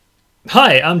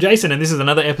Hi, I'm Jason, and this is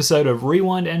another episode of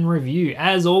Rewind and Review.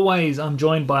 As always, I'm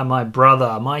joined by my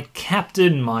brother, my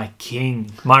captain, my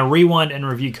king, my Rewind and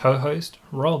Review co-host,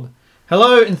 Rob.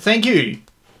 Hello, and thank you.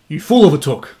 You fool of a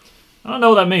took. I don't know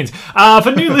what that means.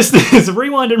 For new listeners,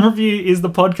 Rewind and Review is the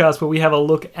podcast where we have a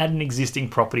look at an existing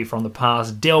property from the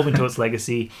past, delve into its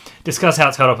legacy, discuss how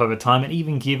it's held up over time, and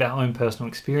even give our own personal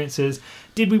experiences.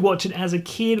 Did we watch it as a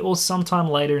kid or sometime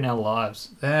later in our lives?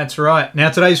 That's right. Now,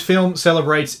 today's film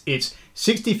celebrates its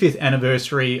 65th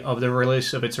anniversary of the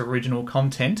release of its original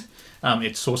content,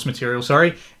 its source material,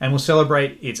 and will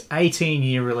celebrate its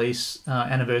 18-year release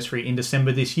anniversary in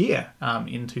December this year,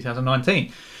 in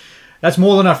 2019. That's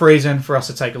more than enough reason for us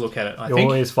to take a look at it, I think. You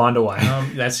always find a way.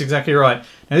 That's exactly right.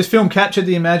 Now, this film captured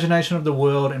the imagination of the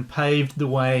world and paved the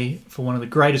way for one of the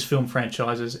greatest film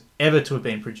franchises ever to have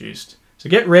been produced. So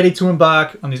get ready to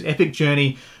embark on this epic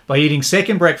journey by eating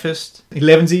second breakfast,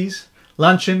 11sies,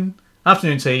 luncheon,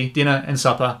 afternoon tea, dinner and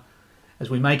supper as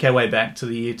we make our way back to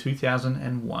the year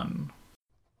 2001.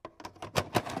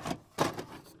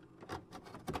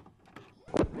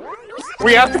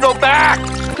 We have to go back!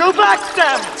 Go back,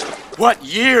 Sam! What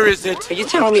year is it? Are you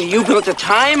telling me you built a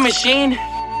time machine?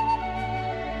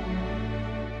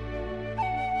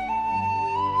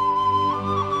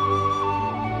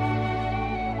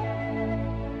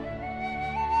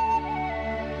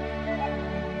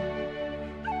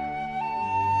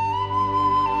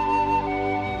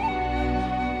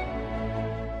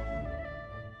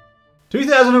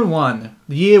 (2001),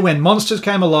 the year when monsters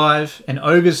came alive and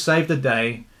ogres saved the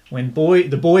day, when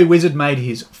the boy wizard made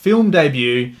his film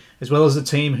debut, as well as the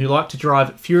team who liked to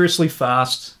drive furiously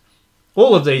fast.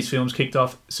 All of these films kicked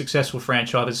off successful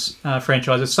franchises,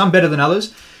 some better than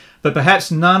others, but perhaps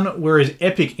none were as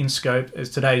epic in scope as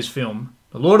today's film,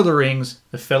 The Lord of the Rings,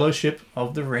 The Fellowship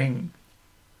of the Ring.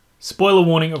 Spoiler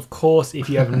warning, of course, if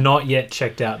you have not yet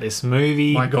checked out this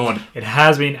movie. My God. It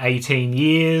has been 18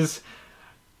 years.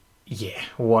 Yeah,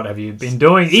 what have you been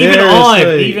doing?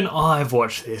 Seriously? Even I've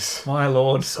watched this. My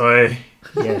lord. So,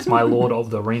 yes, my Lord of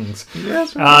the Rings.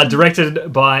 Yes, right.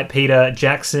 Directed by Peter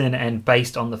Jackson and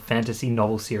based on the fantasy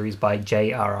novel series by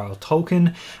J.R.R.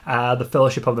 Tolkien, The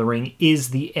Fellowship of the Ring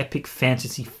is the epic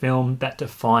fantasy film that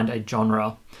defined a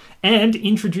genre and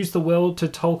introduced the world to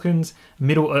Tolkien's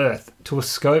Middle-earth to a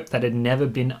scope that had never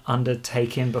been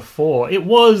undertaken before. It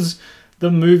was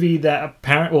the movie that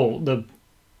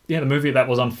the movie that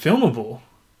was unfilmable.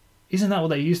 Isn't that what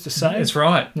they used to say? That's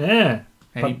right. Yeah.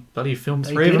 And he bloody filmed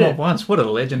they 3 of did them it. at once. What a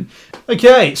legend.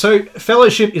 Okay, so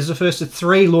Fellowship is the first of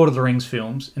 3 Lord of the Rings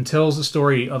films and tells the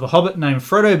story of a hobbit named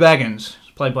Frodo Baggins,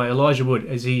 played by Elijah Wood,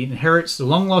 as he inherits the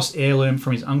long-lost heirloom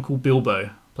from his uncle Bilbo,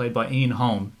 played by Ian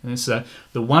Holm. And it's the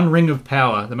One Ring of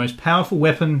Power, the most powerful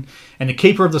weapon and the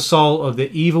keeper of the soul of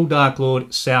the evil Dark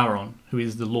Lord Sauron, who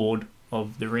is the Lord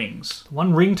of the Rings.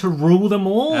 One ring to rule them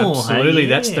all. Absolutely, Hey,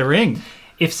 that's yeah. the ring.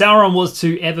 If Sauron was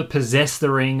to ever possess the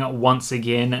ring once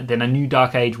again, then a new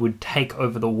Dark Age would take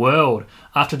over the world.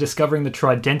 After discovering the true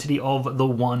identity of the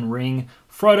One Ring,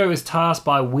 Frodo is tasked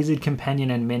by wizard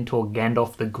companion and mentor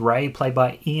Gandalf the Grey, played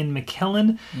by Ian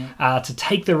McKellen, to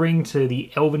take the ring to the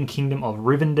elven kingdom of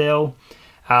Rivendell,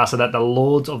 so that the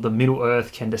Lords of the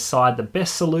Middle-earth can decide the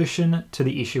best solution to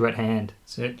the issue at hand.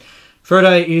 That's it.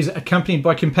 Frodo is accompanied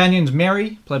by companions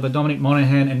Merry, played by Dominic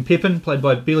Monaghan, and Pippin, played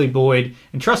by Billy Boyd,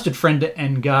 and trusted friend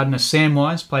and gardener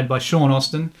Samwise, played by Sean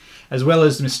Austin, as well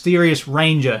as the mysterious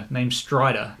ranger named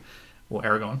Strider, or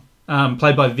Aragorn,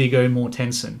 played by Viggo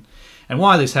Mortensen. And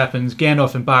while this happens,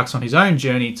 Gandalf embarks on his own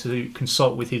journey to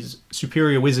consult with his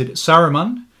superior wizard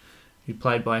Saruman, who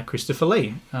played by Christopher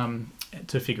Lee,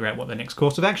 to figure out what the next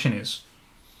course of action is.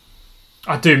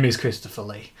 I do miss Christopher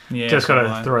Lee. Yeah, Just got so do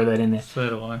to I. throw that in there. So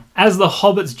do I. As the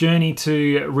hobbits journey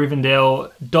to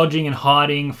Rivendell, dodging and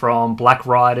hiding from Black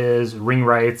Riders, Ring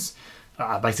Wraiths,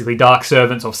 basically dark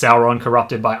servants of Sauron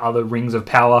corrupted by other rings of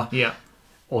power. Yeah.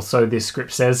 Also, this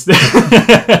script says.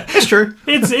 It's true.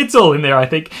 It's all in there, I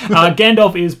think.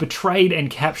 Gandalf is betrayed and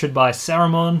captured by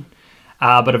Saruman,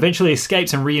 but eventually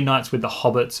escapes and reunites with the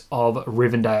hobbits of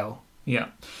Rivendell. Yeah.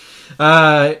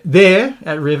 There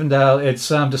at Rivendell, it's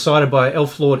decided by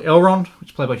Elf Lord Elrond, which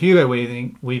is played by Hugo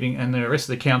Weaving, and the rest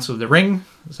of the Council of the Ring,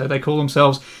 so they call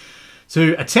themselves,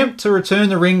 to attempt to return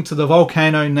the ring to the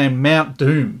volcano named Mount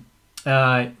Doom,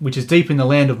 which is deep in the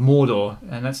land of Mordor,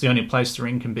 and that's the only place the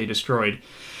ring can be destroyed.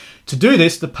 To do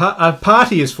this, a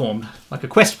party is formed, like a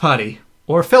quest party,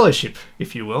 or a fellowship,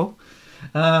 if you will,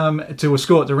 to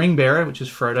escort the ring bearer, which is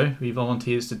Frodo, who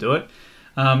volunteers to do it.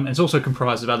 It's also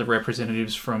comprised of other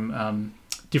representatives from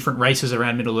different races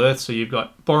around Middle-earth. So you've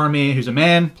got Boromir, who's a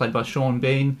man, played by Sean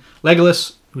Bean,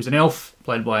 Legolas, who's an elf,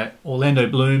 played by Orlando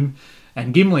Bloom,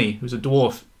 and Gimli, who's a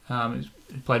dwarf,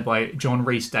 played by John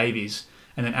Rhys Davies,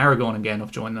 and then Aragorn and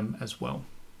Gandalf join them as well.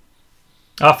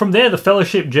 From there, the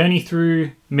Fellowship journey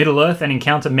through Middle-earth and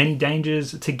encounter many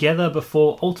dangers together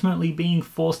before ultimately being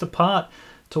forced apart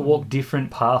to walk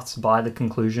different paths by the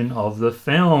conclusion of the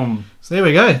film. So there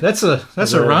we go. That's a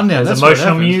rundown. There's That's what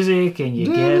emotional happens. music, and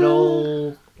you get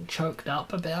all choked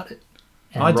up about it.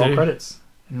 And I roll do. credits.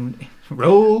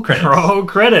 Roll credits. Roll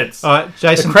credits. All right,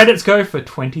 Jason. The credits go for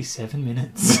 27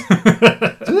 minutes. Do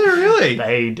they really?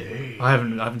 They do. I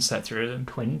haven't sat through them.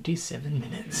 27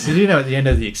 minutes. Did you know at the end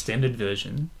of the extended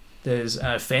version, there's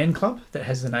a fan club that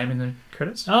has the name in the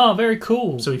credits? Oh, very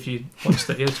cool. So if you watched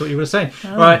that, that's what you were saying.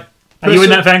 Right. Are you in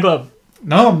that fan club?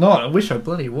 No, I'm not. I wish I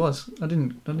bloody was. I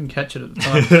didn't catch it at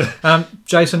the time.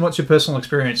 Jason, what's your personal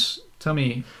experience? Tell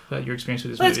me about your experience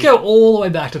with this Let's movie. go all the way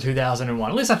back to 2001.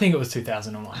 At least I think it was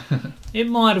 2001. It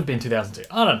might have been 2002.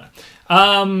 I don't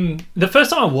know. The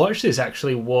first time I watched this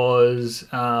actually was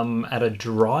at a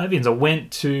drive-in. I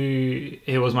went to...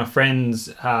 It was my friend's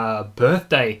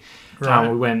birthday.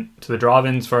 Right. We went to the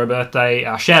drive-ins for her birthday.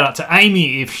 Shout out to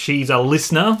Amy if she's a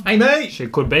listener. Amy! She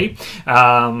could be.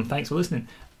 Thanks for listening.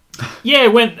 Yeah,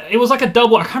 it was like a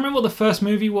double. I can't remember what the first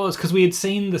movie was because we had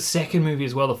seen the second movie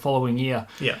as well the following year.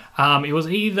 Yeah. It was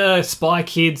either Spy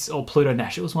Kids or Pluto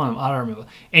Nash. It was one of them. I don't remember.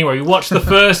 Anyway, we watched the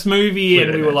first movie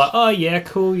and we were like, oh yeah,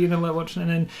 cool. You know, like watching it.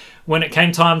 And then when it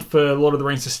came time for Lord of the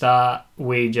Rings to start,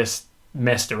 we just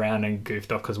messed around and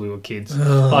goofed off because we were kids.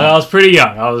 Like, I was pretty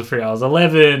young. I was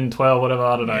 11, 12, whatever.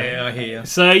 I don't know. Yeah, I hear you.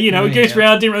 So, you know, we goofed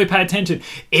around, didn't really pay attention.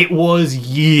 It was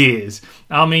years.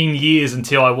 I mean, years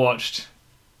until I watched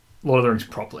Lord of the Rings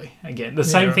properly again. The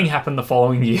same thing happened the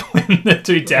following year when the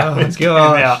Two Towers came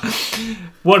out.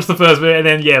 Watched the first bit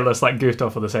and then let's like goofed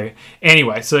off for the second.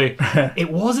 Anyway, so it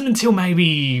wasn't until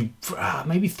maybe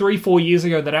 3-4 years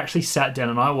ago that I actually sat down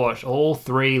and I watched all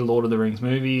 3 Lord of the Rings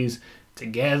movies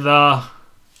together.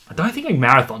 I don't think I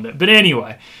marathoned it, but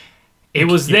anyway, it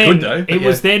was then. It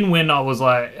was then when I was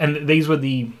like, and these were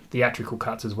the theatrical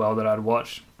cuts as well that I'd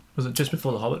watched. Was it just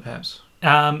before The Hobbit, perhaps?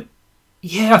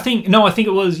 Yeah, I think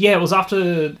it was. Yeah, it was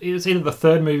after. It was either the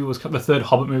third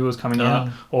Hobbit movie was coming out,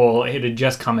 or it had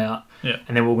just come out. Yeah,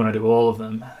 and then we were going to do all of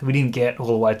them. We didn't get all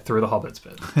the way through the Hobbits,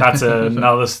 but that's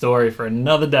another story for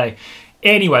another day.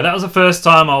 Anyway, that was the first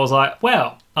time I was like,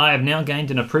 wow, I have now gained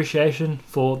an appreciation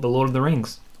for the Lord of the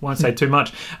Rings. Won't say too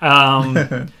much.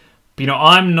 But, you know,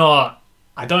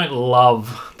 I don't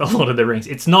love the Lord of the Rings.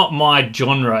 It's not my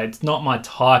genre. It's not my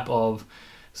type of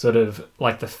sort of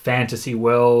like the fantasy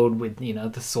world with, you know,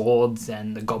 the swords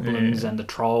and the goblins and the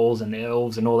trolls and the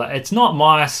elves and all that. It's not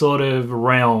my sort of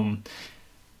realm.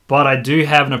 But I do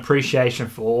have an appreciation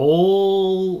for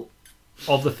all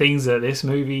of the things that this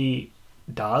movie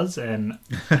does and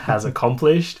has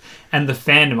accomplished, and the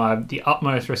fandom. I have the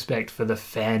utmost respect for the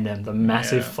fandom, the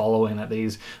massive following that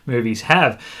these movies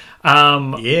have.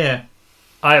 I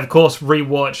of course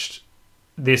rewatched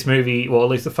this movie, or at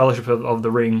least the Fellowship of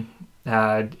the Ring,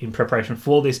 in preparation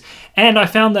for this, and I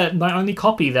found that my only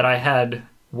copy that I had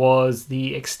was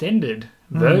the extended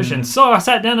version. So I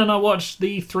sat down and I watched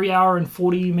the 3-hour and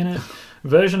 40-minute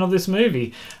version of this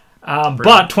movie.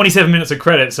 But 27 minutes of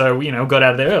credit, so, you know, got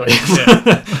out of there early.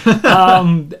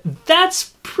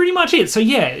 That's pretty much it. So,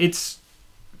 yeah, it's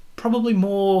probably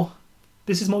more...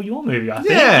 This is more your movie, I think.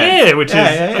 Yeah, which is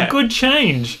a good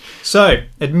change. So,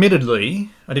 admittedly,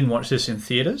 I didn't watch this in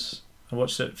theatres. I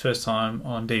watched it first time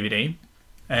on DVD.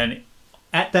 And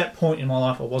at that point in my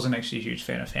life, I wasn't actually a huge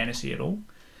fan of fantasy at all.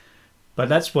 But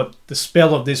that's what the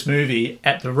spell of this movie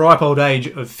at the ripe old age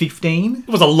of 15.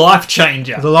 It was a life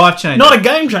changer. It was a life changer. Not a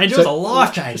game changer, it was a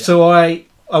life changer. So I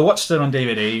watched it on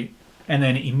DVD, and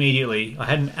then immediately, I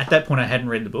hadn't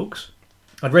read the books.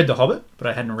 I'd read The Hobbit, but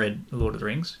I hadn't read The Lord of the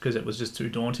Rings because it was just too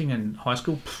daunting in high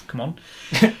school. Come on.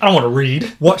 I don't want to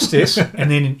read. Watched this, and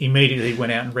then immediately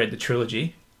went out and read the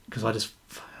trilogy because I just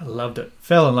loved it.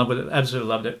 Fell in love with it, absolutely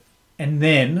loved it. And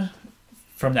then...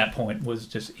 from that point was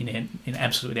just in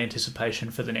absolute anticipation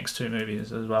for the next 2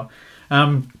 movies as well.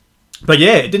 But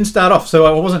yeah, it didn't start off. So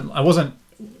I wasn't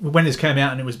when this came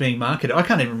out and it was being marketed. I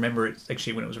can't even remember it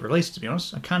actually when it was released, to be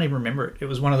honest. I can't even remember it. It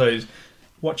was one of those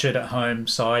watch it at home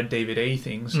side DVD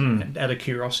things and out of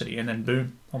curiosity, and then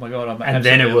boom, oh my god! And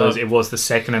then it was the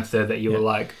second and third that you were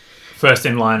like first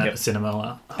in line at the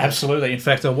cinema. Absolutely. In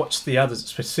fact, I watched the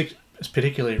others,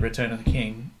 particularly Return of the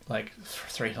King, like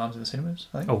 3 times in the cinemas,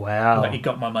 I think. Oh, wow. Like, it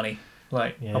got my money.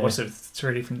 Like, I watched it with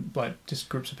 3 different, like, just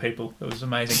groups of people. It was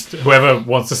amazing. Whoever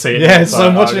wants to see it. Yeah, so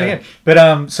I'm watching it again.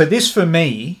 But, so this, for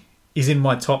me, is in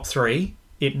my top 3.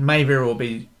 It may very well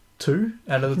be 2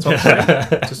 out of the top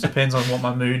 3. It just depends on what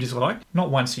my mood is like. Not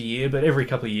once a year, but every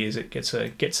couple of years it gets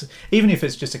even if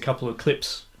it's just a couple of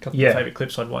clips couple Yeah. of favourite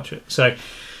clips, I'd watch it. So,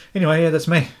 anyway, yeah, that's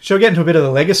me. Shall we get into a bit of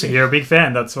the legacy? You're a big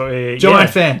fan. That's what we... Giant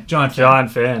fan.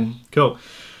 Giant fan. Cool.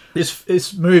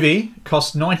 This movie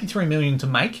cost $93 million to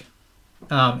make,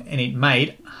 and it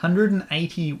made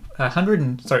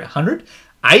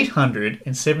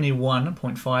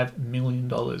 $871.5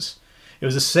 million. It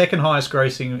was the second highest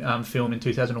grossing film in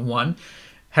 2001.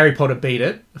 Harry Potter beat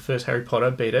it. The first Harry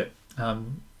Potter beat it,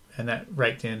 and that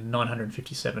raked in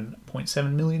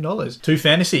 $957.7 million. Two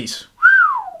fantasies.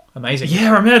 Amazing.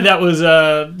 Yeah, I remember that was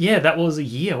that was a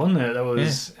year, wasn't it? That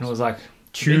was and it was like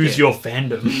choose Yeah. your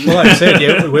fandom. Well, like I said,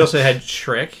 yeah, we also had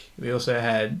Shrek. We also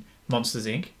had Monsters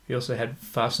Inc. We also had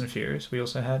Fast and Furious. We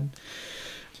also had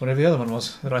whatever the other one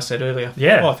was that I said earlier.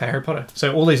 Yeah. Oh, for Harry Potter.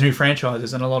 So all these new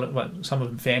franchises and a lot of some of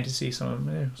them fantasy, some of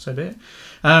them so be it.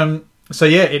 So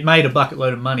yeah, it made a bucket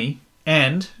load of money,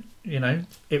 and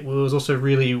it was also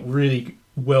really, really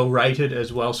well rated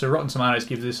as well. So Rotten Tomatoes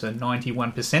gives this a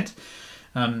 91%,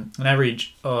 an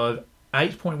average of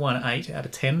 8.18 out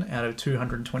of 10 out of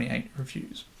 228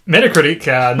 reviews. Metacritic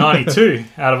 92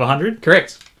 out of 100.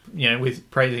 Correct. With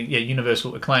praising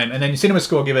universal acclaim, and then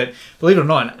CinemaScore give it, believe it or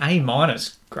not, an A-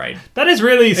 grade. That is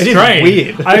really is strange.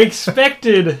 weird. I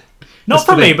expected not Just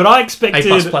from to me, be but I expected A++.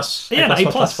 Yeah, an A++.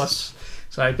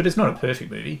 So, but it's not a perfect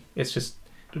movie. It's just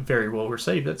very well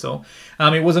received. That's all.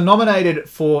 It was nominated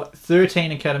for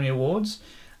 13 Academy Awards.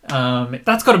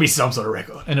 That's got to be some sort of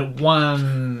record. And it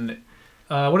won.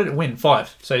 What did it win?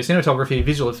 5. So cinematography,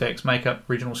 visual effects, makeup,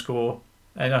 original score,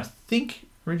 and I think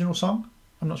original song.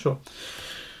 I'm not sure.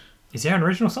 Is there an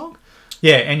original song?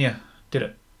 Yeah, Enya did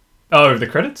it. Oh, the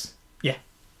credits? Yeah.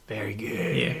 Very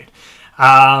good. Yeah.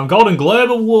 Golden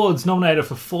Globe Awards nominated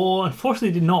for 4.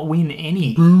 Unfortunately, did not win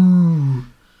any. Boo.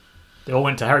 They all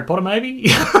went to Harry Potter, maybe?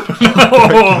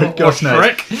 Gosh knows.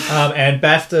 Shrek. And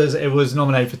BAFTAs, it was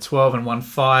nominated for 12 and won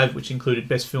 5, which included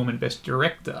Best Film and Best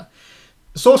Director.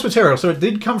 Source material. So it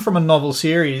did come from a novel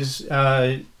series.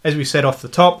 As we said off the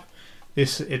top,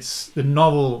 the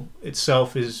novel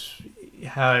itself is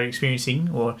experiencing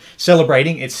or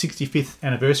celebrating its 65th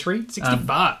anniversary.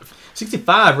 65.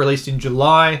 65, released in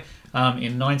July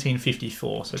in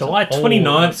 1954. So July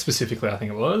 29th, specifically, I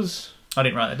think it was. I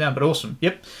didn't write that down, but awesome.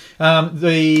 Yep.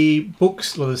 The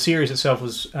books, the series itself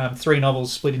was 3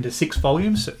 novels split into 6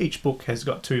 volumes. So each book has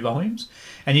got 2 volumes.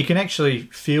 And you can actually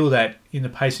feel that in the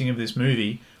pacing of this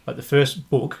movie. Like the first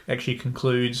book actually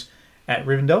concludes at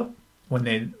Rivendell when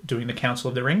they're doing the Council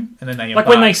of the Ring. And then they Like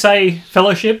when they say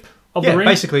Fellowship of the Ring?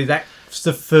 Basically that's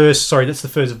the first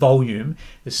volume.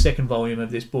 The second volume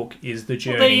of this book is the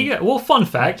journey. Well, there you go. Well, fun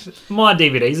fact, my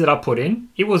DVDs that I put in,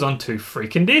 it was on 2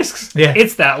 freaking discs. Yeah.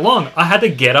 It's that long. I had to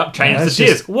get up, change the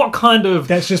disc. What kind of...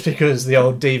 That's just because the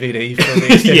old DVD for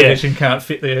the extended Yeah. edition can't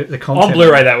fit the content. On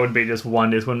Blu-ray, that would be just 1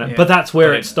 disc, wouldn't it? Yeah. But that's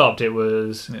where Yeah. it stopped. It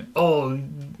was,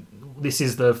 this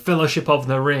is the Fellowship of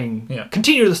the Ring. Yeah.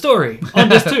 Continue the story on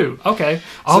disc 2. Okay,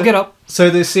 I'll get up. So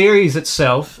the series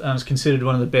itself is considered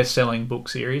one of the best-selling book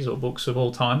series or books of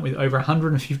all time, with over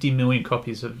 150 million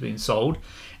copies have been sold,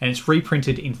 and it's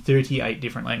reprinted in 38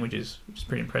 different languages, which is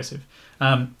pretty impressive.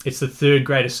 It's the 3rd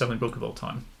greatest selling book of all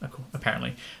time,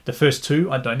 apparently. The first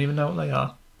 2, I don't even know what they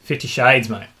are. 50 Shades,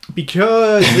 mate.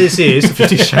 Because this is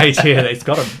 50 Shades here, he's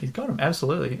got them,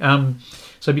 absolutely.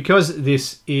 So because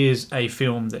this is a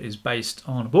film that is based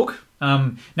on a book,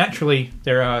 naturally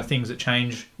there are things that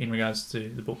change in regards to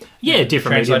the book. Yeah,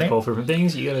 different media translating. call for different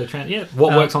things. You got to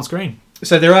what works on screen.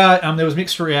 So there was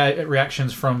mixed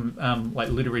reactions from like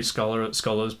literary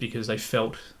scholars because they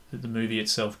felt that the movie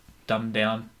itself dumbed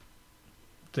down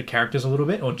the characters a little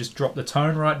bit, or just dropped the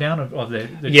tone right down of the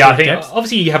I think depth.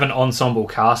 obviously you have an ensemble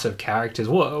cast of characters.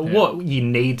 What you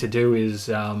need to do is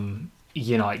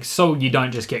so you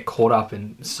don't just get caught up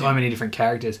in so many different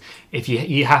characters. If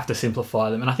you have to simplify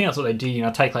them, and I think that's what they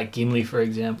do. Take like Gimli for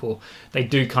example. They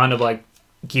do kind of like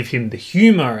give him the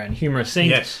humor and humorous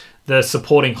scenes. Yes. The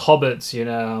supporting hobbits,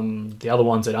 the other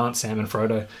ones that aren't Sam and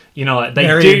Frodo, they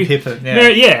Merry do. and Pippin,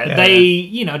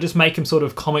 They just make him sort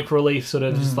of comic relief, sort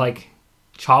of just like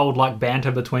childlike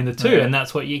banter between the two, and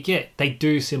that's what you get. They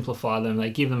do simplify them. They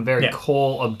give them very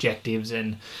core objectives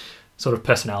and sort of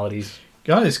personalities.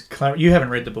 Guys, you haven't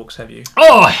read the books, have you?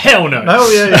 Oh hell no! No,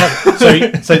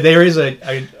 yeah. So there is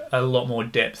a lot more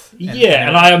depth.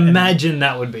 And I imagine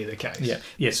that would be the case.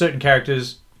 Yeah. Certain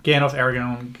characters, Gandalf,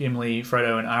 Aragorn, Gimli,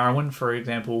 Frodo, and Arwen, for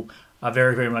example, are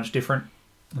very, very much different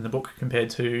in the book compared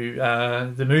to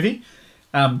the movie.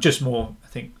 Just more, I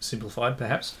think, simplified,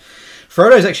 perhaps.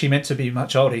 Frodo's actually meant to be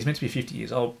much older. He's meant to be 50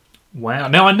 years old. Wow.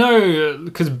 Now I know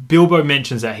because Bilbo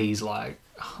mentions that he's like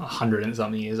 100 and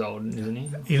something years old,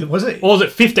 isn't he? Was it? Or was it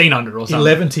 1500 or something?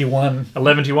 1121.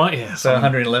 1121? Yeah. So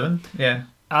 111. Yeah.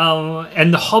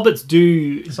 And the hobbits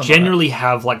do Something generally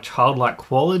have like childlike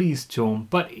qualities to them.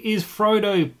 But is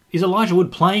Elijah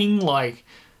Wood playing like?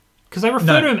 Because they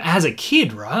refer to him as a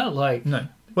kid, right? Like No.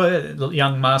 Well, the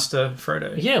young master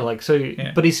Frodo. yeah, like so.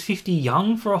 But is 50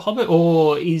 young for a hobbit,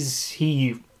 or is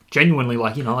he genuinely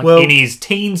like in his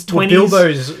teens,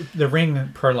 20s? The ring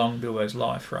prolonged Bilbo's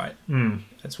life, right?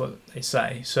 That's what they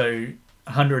say. So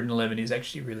 111 is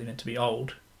actually really meant to be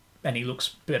old, and he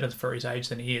looks better for his age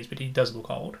than he is, but he does look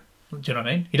old. Do you know what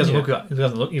I mean? He doesn't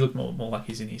look. He look more like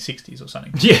he's in his 60s or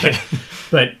something. Yeah,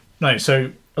 but no.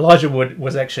 So Elijah Wood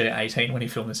was actually 18 when he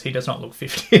filmed this. He does not look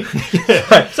 50.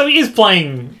 so he is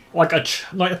playing like a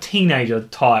teenager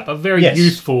type, a very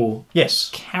youthful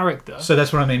character. So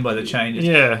that's what I mean by the changes.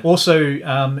 Yeah. Also,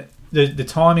 the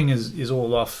timing is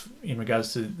all off in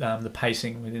regards to the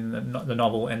pacing within the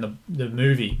novel and the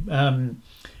movie.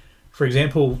 For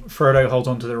example, Frodo holds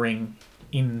onto the ring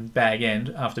in Bag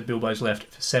End after Bilbo's left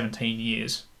for 17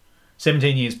 years.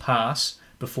 17 years pass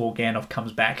before Gandalf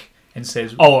comes back and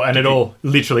says... Oh, and it all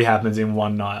literally happens in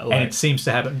one night. And it seems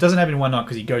to happen. It doesn't happen in one night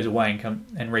because he goes away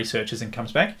and researches and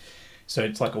comes back. So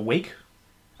it's like a week.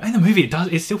 In the movie,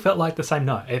 it still felt like the same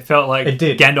night. It felt like it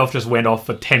did. Gandalf just went off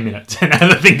for 10 minutes and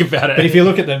had to think about it. But if you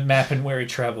look at the map and where he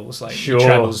travels, he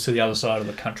travels to the other side of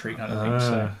the country kind of thing.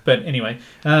 So, but anyway.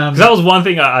 That was one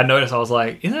thing I noticed. I was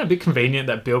like, isn't it a bit convenient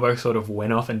that Bilbo sort of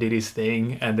went off and did his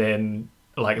thing and then...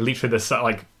 Like literally,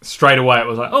 straight away, it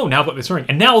was like, "Oh, now I've got this ring,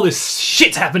 and now all this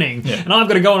shit's happening, and I've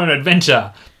got to go on an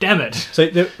adventure." Damn it! So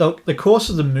the course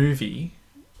of the movie,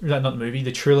 not the movie,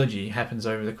 the trilogy happens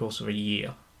over the course of a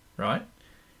year, right?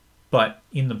 But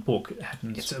in the book, it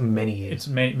happens. It's many years. It's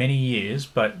many years,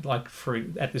 but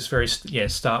at this very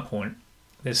start point,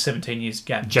 there's 17 years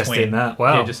gap. Just in that,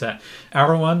 wow. Yeah, just that.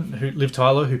 Arwen, Liv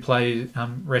Tyler, who plays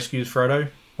rescues Frodo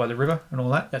by the river and all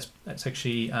that. That's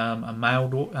actually a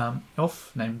male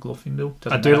elf named Glorfindel.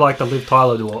 I do like the Liv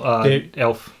Tyler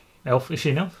elf. Elf, is she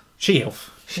an elf?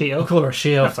 She-elf. She-elf. We'll call her a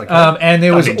she-elf. Okay. And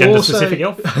there was also specific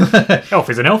elf. Elf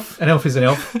is an elf. An elf is an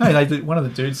elf. No, one of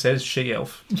the dudes says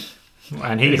she-elf.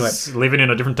 And he's living in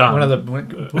a different time. One of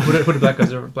the Hooded Black guys,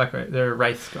 they're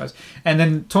Wraith guys. And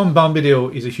then Tom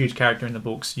Bombadil is a huge character in the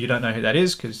books. You don't know who that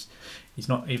is because he's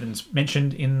not even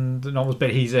mentioned in the novels, but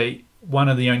he's one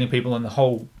of the only people on the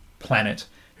whole planet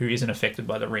who isn't affected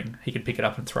by the ring. He can pick it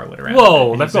up and throw it around.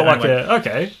 Whoa, that's not like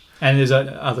okay. And there's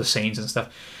other scenes and stuff.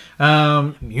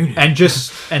 And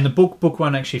the book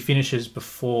one actually finishes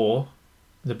before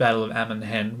the Battle of Amon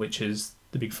Hen, which is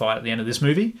the big fight at the end of this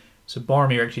movie. So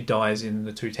Boromir actually dies in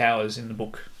the Two Towers in the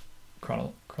book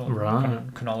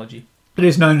chronology. It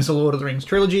is known as the Lord of the Rings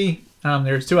trilogy.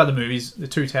 There's two other movies, The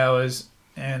Two Towers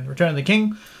and Return of the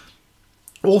King.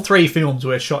 All three films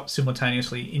were shot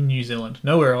simultaneously in New Zealand,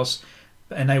 nowhere else,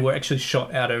 and they were actually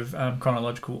shot out of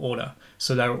chronological order,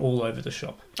 so they were all over the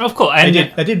shop. Of course. And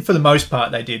they did, for the most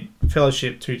part, they did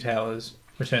Fellowship, Two Towers,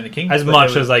 Return of the King. As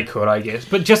much as they could, I guess.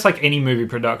 But just like any movie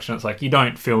production, it's like you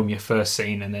don't film your first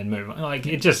scene and then move on. Like,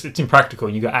 it's impractical.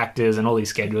 You got actors and all these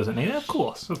schedules, and of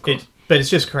course. But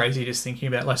it's just crazy just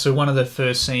thinking about, so one of the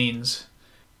first scenes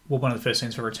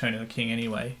for Return of the King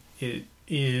anyway,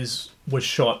 was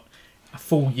shot a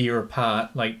full year apart.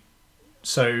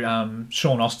 Sean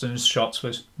Austin's shots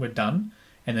were done,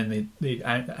 and then the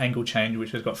angle change,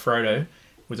 which has got Frodo,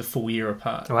 was a full year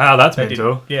apart. Wow, that's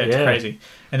mental. It's crazy.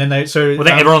 And then were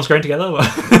they ever on screen together?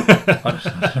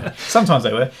 Sometimes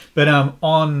they were, but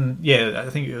I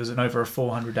think it was an over a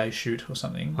 400-day shoot or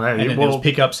something. Wow, and then there was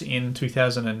pickups in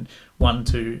 2001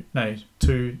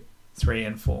 2, 3,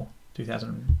 and 4.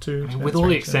 2002. With all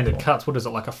the extended cuts, what is it,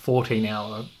 like a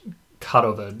 14-hour cut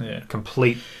of a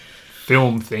complete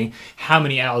film thing? How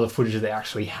many hours of footage do they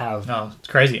actually have? Oh, it's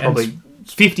crazy. Probably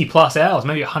 50 plus hours,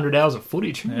 maybe 100 hours of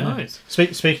footage. Who knows?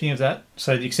 Speaking of that,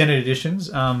 so the extended editions,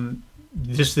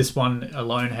 just this one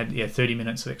alone had 30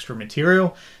 minutes of extra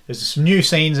material. There's some new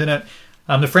scenes in it.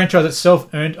 The franchise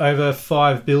itself earned over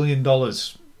 $5 billion,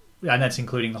 and that's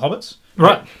including the Hobbits.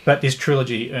 Right. But this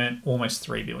trilogy earned almost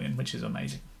 $3 billion, which is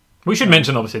amazing. We should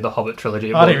mention, obviously, the Hobbit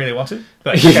trilogy. I didn't really want to.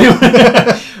 But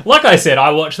like I said, I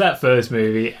watched that first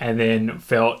movie and then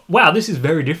felt, wow, this is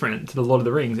very different to the Lord of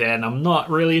the Rings, and I'm not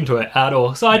really into it at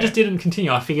all. So I just didn't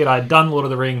continue. I figured I'd done Lord of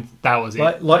the Rings. That was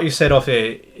it. Like you said off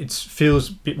air, it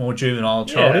feels a bit more juvenile,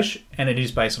 childish, and it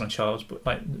is based on a child's book.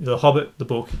 Like The Hobbit, the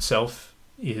book itself,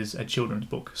 is a children's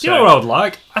book. So, you know what I would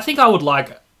like? I think I would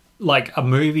like a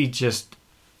movie just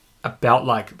about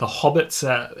the hobbits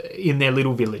in their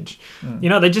little village.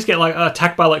 They just get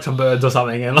attacked by some birds or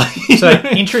something, and so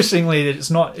interestingly,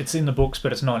 it's in the books,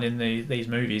 but it's not in these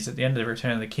movies. At the end of the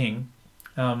Return of the King,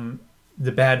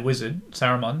 the bad wizard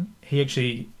Saruman, he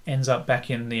actually ends up back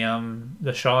in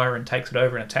the Shire and takes it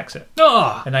over and attacks it,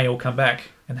 Oh, and they all come back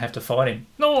and have to fight him.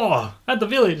 no, at the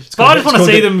village. But I just want to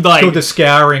see them It's like. called the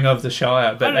Scouring of the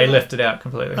Shire, but I they don't- left it out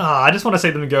completely. I just want to see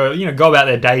them go, go about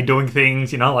their day doing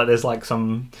things, like there's like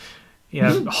some,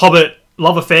 Hobbit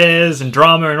love affairs and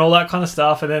drama and all that kind of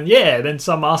stuff, and then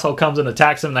some asshole comes and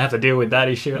attacks them, and they have to deal with that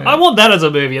issue. I want that as a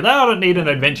movie. I don't need an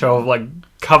adventure of like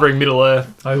covering Middle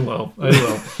Earth. Oh well.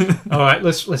 All right,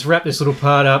 let's wrap this little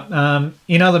part up.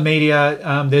 In other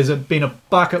media, there's been a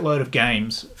bucket load of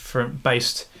games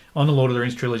based on the Lord of the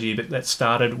Rings trilogy, but that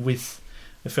started with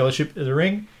the Fellowship of the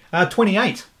Ring.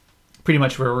 28 pretty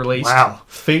much were released, Wow.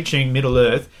 featuring Middle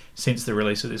Earth since the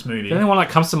release of this movie, The only one that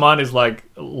comes to mind is like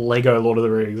Lego Lord of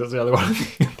the Rings. That's the other one.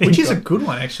 which is a good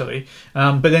one actually.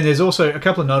 But then there's also a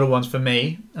couple of notable ones for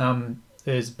me.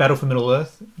 There's Battle for Middle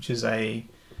Earth, which is a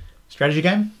strategy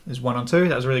game. There's 1 and 2.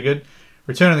 That was really good.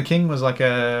 Return of the King was like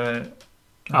a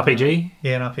RPG.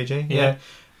 an RPG. Yeah. Yeah.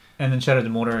 And then Shadow of the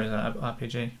Mordor is an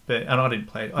RPG, and I didn't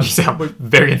play it. You sound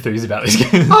very enthused about this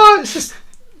game. It's just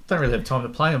don't really have time to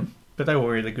play them, but they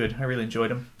were really good. I really enjoyed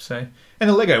them. So, and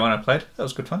the Lego one I played, that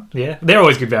was good fun. Yeah, they're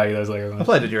always good value. Those Lego I ones.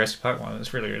 played the Jurassic Park one.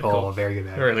 It's really really Oh, cool. very good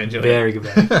value. I really enjoyed Very good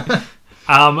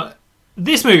value.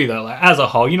 This movie though, like, as a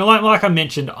whole, like I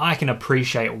mentioned, I can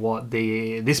appreciate what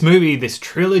this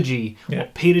trilogy, Yeah.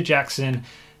 what Peter Jackson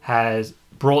has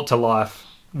brought to life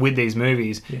with these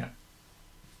movies. Yeah,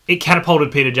 It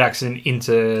catapulted Peter Jackson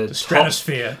into the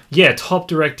stratosphere. top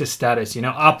director status.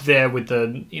 Up there with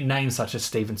the names such as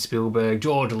Steven Spielberg,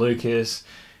 George Lucas.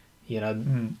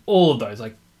 All of those.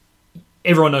 Like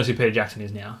everyone knows who Peter Jackson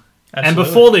is now. Absolutely. And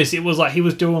before this, it was like he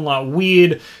was doing like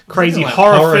weird, crazy Like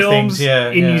horror horror films things, yeah,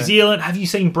 in yeah. New Zealand. Have you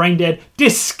seen Brain Dead?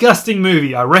 Disgusting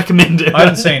movie. I recommend it. I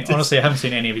haven't seen honestly. I haven't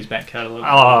seen any of his back catalogue.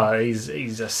 Oh, he's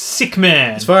a sick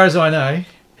man. As far as I know,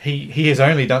 he has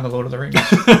only done the Lord of the Rings.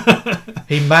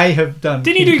 He may have done.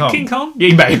 Didn't he do King Kong? Yeah,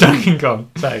 he may have done King Kong.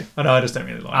 So I know I just don't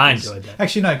really like. I his- enjoyed that.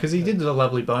 Actually, no, because he did The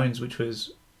Lovely Bones, which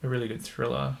was a really good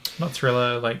thriller. Not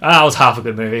thriller, like That was half a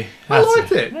good movie. I That's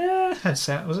liked it. Eh,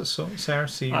 Had was it Sarah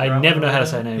C. I never know how to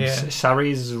say names. Yeah,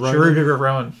 Shari's Sharuga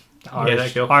Rowan. Irish, Yeah,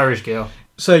 that girl. Irish girl.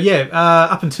 So yeah,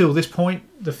 up until this point,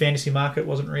 the fantasy market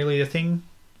wasn't really a thing.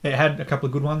 It had a couple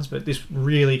of good ones, but this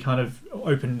really kind of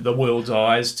opened the world's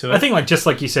eyes to it. I think, like just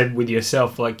like you said with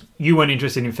yourself, like you weren't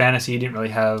interested in fantasy, you didn't really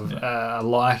have a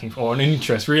liking or an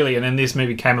interest really, and then this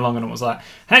movie came along and it was like,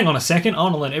 hang on a second, I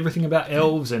want to learn everything about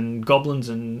elves and goblins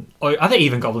and are there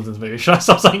even goblins in this movie? Should I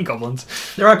stop saying goblins?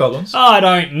 there are goblins. I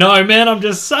don't know, man. I'm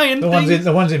just saying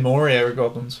The ones in Moria are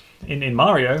goblins. in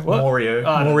Mario. What? Moria,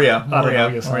 I don't- Moria, I don't know what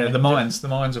Moria, you're saying. Moria. The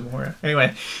mines of Moria.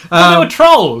 Anyway, They were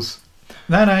trolls.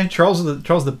 no, trolls are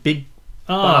the big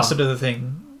Oh, bastard of the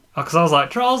thing. because I was like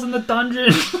trolls in the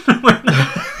dungeon.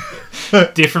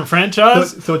 Different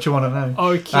franchise. Thought you want to know.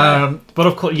 Okay. But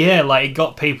of course, yeah, like it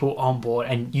got people on board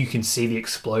and you can see the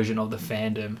explosion of the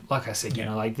fandom. Like I said,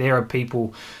 like there are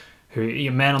people who,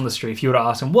 your man on the street, if you were to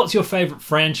ask them, what's your favourite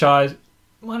franchise?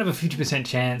 Might have a 50%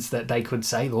 chance that they could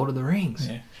say Lord of the Rings.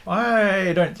 Yeah.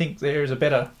 I don't think there is a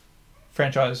better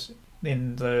franchise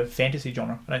in the fantasy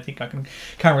genre. I don't think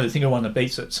can't really think of one that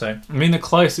beats it. So I mean, the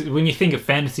closest, when you think of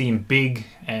fantasy and big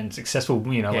and successful,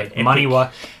 like epic.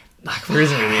 money-wise, like There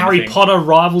isn't really Harry anything. Potter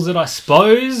rivals it, I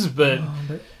suppose, but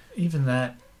but even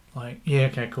that, like, yeah,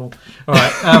 okay, cool. All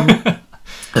right.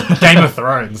 Game of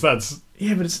Thrones, that's...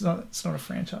 Yeah, but it's not a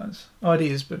franchise. Oh, it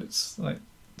is, but it's like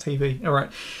TV. All right.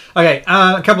 Okay.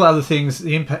 A couple of other things.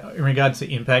 The impact in regards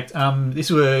to impact.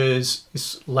 This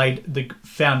laid the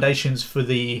foundations for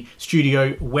the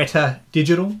studio Weta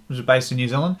Digital, which was based in New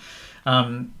Zealand.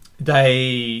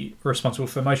 They were responsible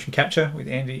for motion capture with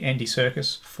Andy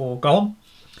Serkis for Gollum,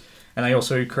 and they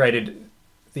also created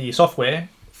the software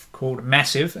called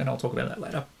Massive, and I'll talk about that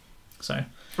later. So,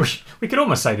 We could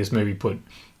almost say this movie put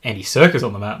Andy Serkis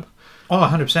on the map.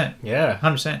 100%. Yeah.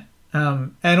 100%.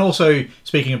 And also,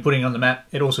 speaking of putting on the map,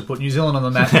 it also put New Zealand on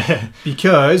the map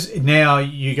because now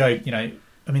you go,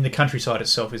 the countryside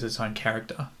itself is its own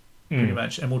character, pretty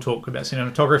much. And we'll talk about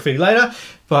cinematography later.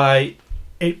 By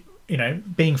it,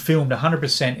 being filmed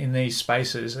 100% in these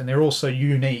spaces, and they're also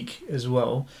unique as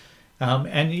well.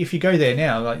 And if you go there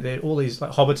now, like all these,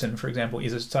 like Hobbiton, for example,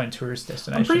 is its own tourist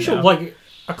destination. I'm pretty sure, now. like,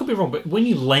 I could be wrong, but when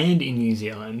you land in New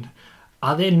Zealand,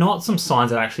 are there not some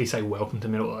signs that actually say "Welcome to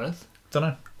Middle Earth"? Don't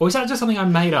know. Or is that just something I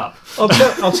made up?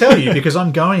 I'll tell you because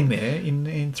I'm going there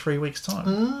in 3 weeks' time.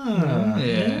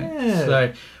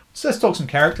 Yeah. So let's talk some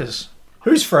characters.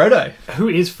 Who's Frodo? Who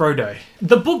is Frodo?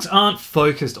 The books aren't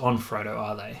focused on Frodo,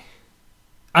 are they?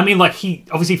 I mean, like,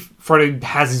 Frodo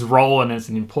has his role and it's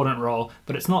an important role,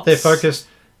 but it's not... They're focused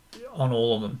on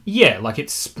all of them. Yeah, like it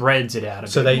spreads it out a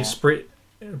So bit they more. split.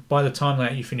 By the time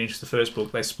that you finish the first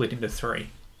book, they split into three.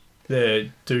 The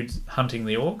dudes hunting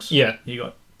the orcs. Yeah. You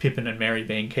got Pippin and Merry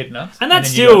being kidnapped, And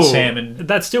that's then you got still Sam and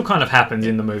that still kind of happens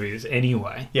in the movies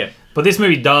anyway. yeah. But this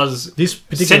movie does This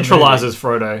particular centralizes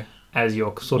Frodo as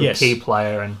your sort of Yes. key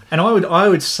player, and And I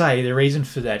would say the reason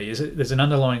for that is that there's an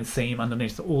underlying theme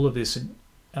underneath all of this.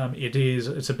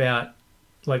 It's about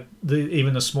like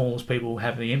even the smallest people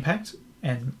have the impact,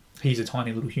 and he's a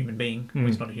tiny little human being. Well,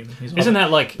 he's not a human. He's isn't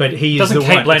that like? But he is doesn't the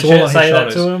Kate one. It's all on Blanchett his say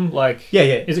that shoulders. to him? Like, Yeah,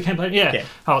 yeah. Is it Kate Blanchett? Yeah. Yeah.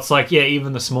 Oh, it's like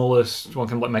even the smallest one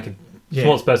can like make a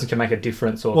smallest person can make a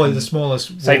difference, or Well, can the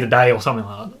smallest save the day, or something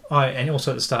like that. And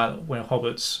also at the start, when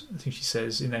hobbits, I think she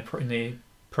says in their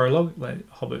prologue, like,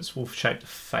 hobbits will shape the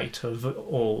fate of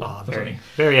all. Oh, or very, something.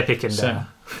 very epic and. So,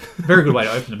 very good way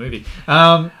to open the movie.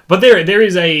 But But there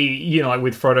is a like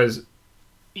with Frodo's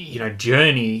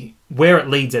journey where it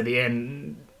leads at the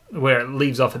end, where it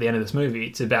leaves off at the end of this movie.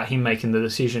 It's about him making the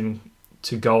decision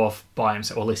to go off by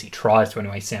himself, or at least he tries to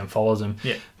anyway. Sam follows him.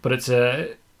 Yeah. But it's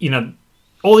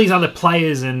all these other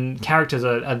players and characters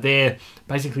are there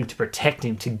basically to protect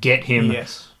him, to get him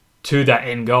yes, to that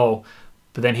end goal.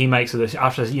 But then he makes this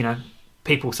after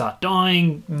people start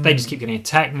dying, they just keep getting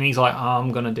attacked, and he's like,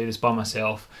 I'm going to do this by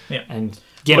myself, Yeah. and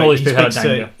get all these people out of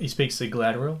danger. He speaks to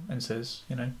Galadriel and says,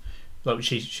 like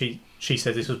she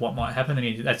said this is what might happen,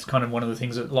 and that's kind of one of the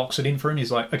things that locks it in for him.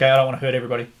 He's like, okay, I don't want to hurt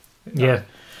everybody. Yeah.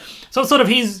 So it's sort of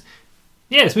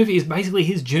this movie is basically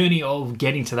his journey of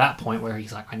getting to that point where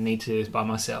he's like, I need to do this by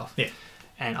myself. Yeah.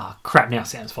 And crap, now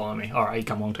Sam's following me. All right, you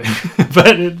come along too.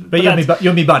 but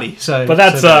you're me buddy. So,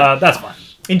 that's fine.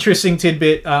 Interesting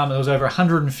tidbit. There was over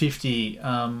 150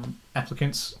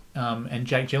 applicants, and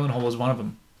Jake Gyllenhaal was one of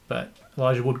them. But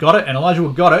Elijah Wood got it, and Elijah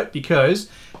Wood got it because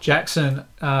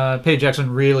Peter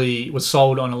Jackson really was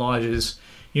sold on Elijah's.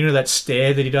 That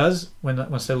stare that he does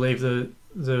once they leave the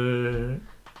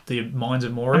Mines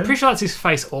of Moria. I'm pretty sure that's his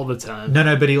face all the time.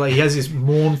 No, but he has this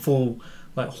mournful,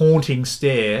 like haunting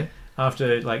stare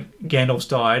after like Gandalf's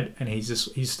died, and he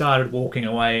started walking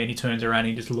away, and he turns around, and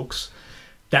he just looks.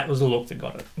 That was the look that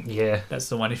got it. Yeah, That's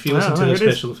the one. If you listen to the it is.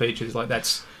 special features, like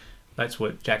that's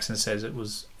what Jackson says.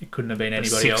 It couldn't have been anybody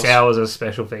 6 else. hours of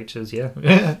special features. Yeah.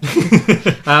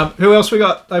 Who else we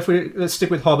got? Let's stick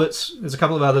with hobbits. There's a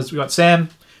couple of others. We got Sam,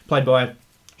 played by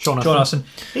Sean John Astin.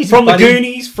 Astin. He's From the buddy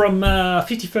Goonies, from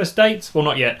 51st Dates. Well,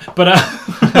 not yet, but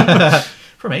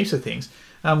from heaps of things.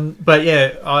 But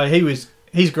yeah,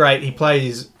 he's great. He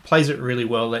plays it really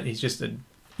well. That he's just an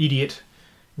idiot.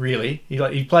 Really,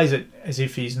 he plays it as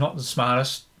if he's not the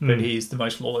smartest, but he's the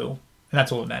most loyal, and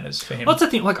that's all that matters for him. what's the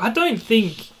thing? Like, I don't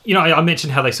think I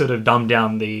mentioned how they sort of dumbed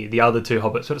down the other two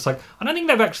hobbits, but it's like I don't think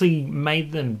they've actually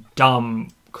made them dumb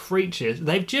creatures.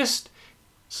 They've just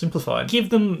Simplified.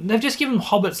 they've just given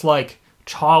hobbits like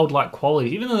childlike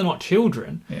qualities, even though they're not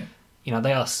children. Yeah.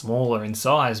 They are smaller in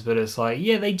size, but it's like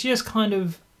they just kind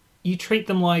of you treat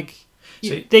them like.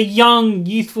 See- They're young,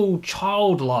 youthful,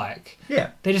 childlike.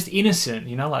 Yeah. They're just innocent,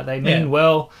 like they mean Yeah.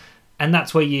 well. And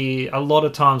that's where a lot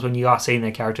of times when you are seeing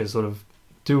their characters sort of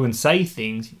do and say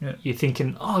things, you're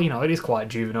thinking, it is quite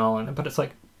juvenile. But it's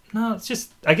like, no, it's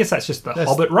just, I guess that's just the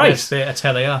Hobbit race. That's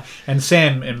how they are. And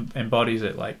Sam embodies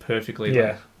it like perfectly.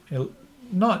 Yeah. Like,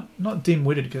 not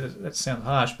dim-witted, because that sounds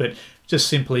harsh, but just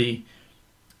simply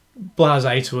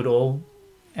blasé to it all,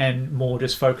 and more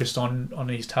just focused on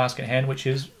his task at hand, which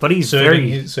is But he's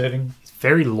serving.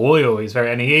 very loyal. He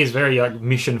is very like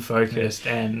mission focused,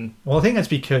 and Well, I think that's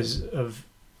because of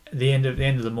the end of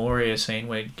the Moria scene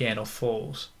where Gandalf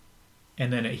falls,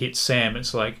 and then it hits Sam.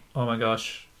 It's like, oh my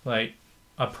gosh, like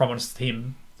I promised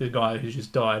him, the guy who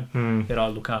just died, that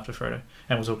I'd look after Frodo,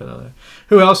 and we'll talk about that later.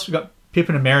 Who else? We got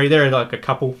Pippin and Merry. They're like a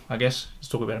couple, I guess. Let's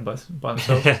talk about them both by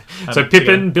themselves. so Pippin,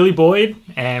 together. Billy Boyd,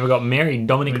 and we've got Mary,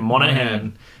 Dominic Monaghan.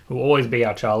 Monaghan, who will always be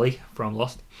our Charlie from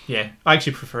Lost. Yeah, I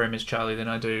actually prefer him as Charlie than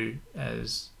I do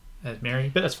as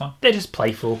Mary, but that's fine. They're just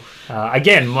playful.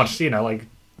 Again, much like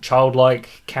childlike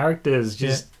characters.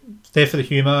 Just There for the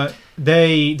humour.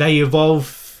 They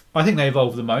evolve. I think they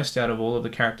evolve the most out of all of the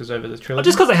characters over the trilogy.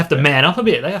 just because they have to man up a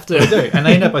bit. They have to. They do, and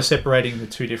they end up by separating the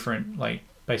two different, like,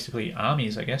 basically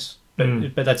armies, I guess.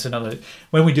 But that's another.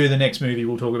 When we do the next movie,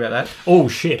 we'll talk about that. Oh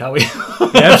shit! Are we?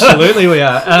 Yeah, absolutely, we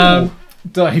are.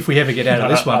 If we ever get out of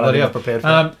this one, I don't bloody think hell. I'm prepared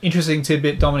for Interesting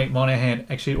tidbit: Dominic Monaghan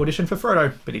actually auditioned for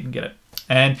Frodo, but he didn't get it.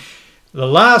 And the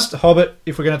last Hobbit,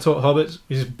 if we're going to talk Hobbits,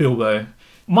 is Bilbo.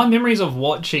 My memories of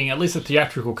watching at least the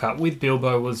theatrical cut with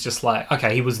Bilbo was just like,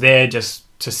 okay, he was there just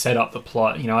to set up the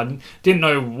plot. I didn't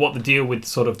know what the deal with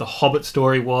sort of the Hobbit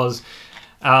story was.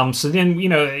 So then,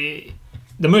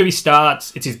 the movie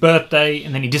starts, it's his birthday,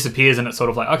 and then he disappears, and it's sort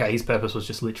of like, okay, his purpose was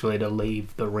just literally to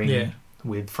leave the ring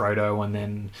with Frodo, and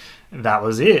then that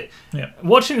was it. Yeah.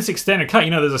 Watching this extended cut,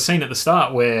 there's a scene at the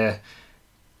start where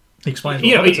He explains.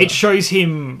 it shows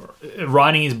him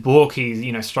writing his book.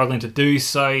 He's struggling to do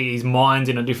so. His mind's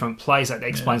in a different place. That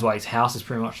explains why his house is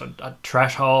pretty much a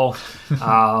trash hole.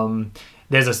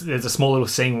 There's a small little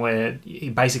scene where he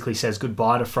basically says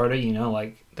goodbye to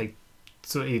Frodo.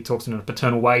 So he talks in a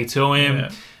paternal way to him.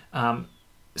 Yeah.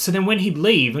 So then when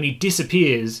he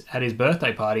disappears at his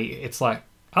birthday party, it's like,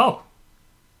 oh,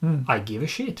 I give a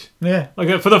shit. Yeah.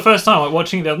 Like, for the first time, like,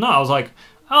 watching it the other night, I was like,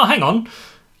 oh, hang on,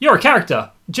 you're a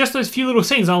character. Just those few little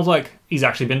scenes, I was like, he's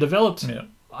actually been developed. Yeah.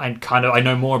 I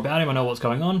know more about him. I know what's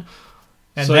going on.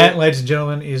 And that, ladies and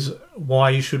gentlemen, is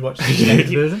why you should watch the extended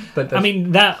version. But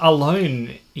that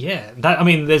alone,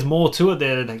 there's more to it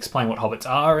there to explain what hobbits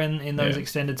are in those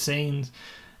extended scenes.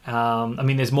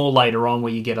 There's more later on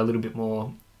where you get a little bit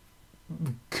more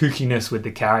kookiness with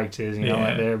the characters.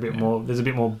 They're a bit more. There's a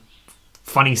bit more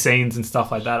funny scenes and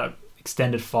stuff like that,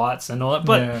 extended fights and all that.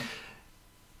 But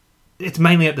it's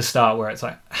mainly at the start where it's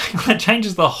like that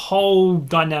changes the whole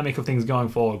dynamic of things going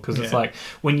forward, because it's like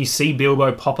when you see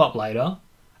Bilbo pop up later,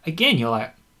 again you're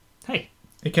like, hey,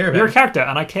 you're a character,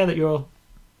 and I care that you're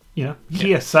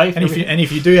here safe. And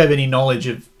if you do have any knowledge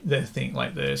of the thing,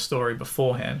 like the story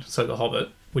beforehand, so the Hobbit,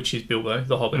 which is Bilbo,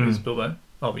 the Hobbit is Bilbo.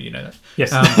 Oh, but you know that. Yes.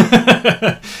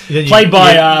 Played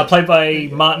by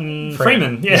Martin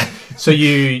Freeman. Yeah. So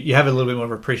you have a little bit more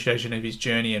of appreciation of his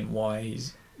journey and why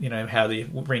he's, how the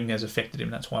ring has affected him.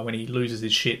 That's why when he loses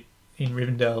his shit in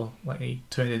Rivendell, like, he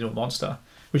turns into a monster,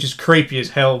 which is creepy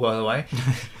as hell, by the way.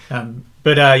 Can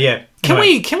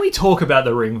we talk about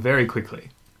the ring very quickly?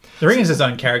 The ring is its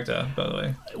own character, by the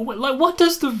way. Like, what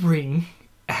does the ring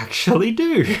actually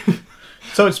do?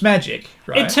 So it's magic,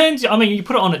 right? It turns. You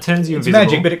put it on, it turns you invisible.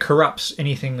 It's magic, but it corrupts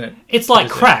anything that. It's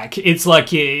like crack. It's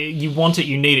like you want it,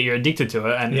 you need it, you're addicted to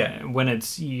it, and when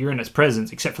you're in its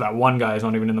presence, except for that one guy who's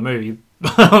not even in the movie.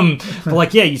 So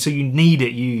you need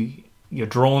it. You're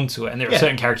drawn to it, and there are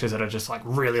certain characters that are just like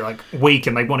really like weak,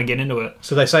 and they want to get into it.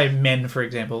 So they say men, for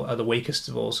example, are the weakest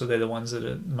of all. So they're the ones that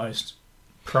are most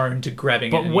prone to grabbing.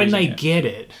 But when they get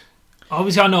it.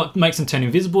 Obviously, I know it makes them turn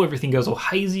invisible. Everything goes all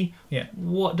hazy. Yeah.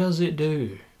 What does it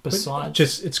do besides?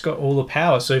 It's got all the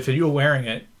power. So if you're wearing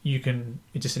it,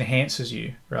 it just enhances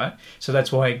you, right? So that's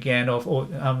why Gandalf, or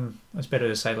it's better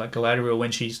to say like Galadriel,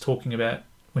 when she's talking about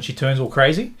when she turns all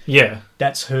crazy. Yeah.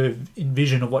 That's her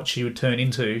vision of what she would turn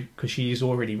into, because she is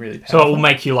already really powerful. So it will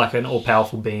make you like an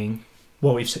all-powerful being.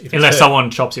 Well, if unless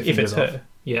someone chops your fingers off. If it's her.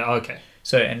 Yeah. Okay.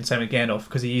 So, and same with Gandalf,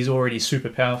 because he is already super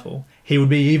powerful. He would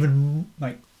be even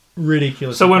like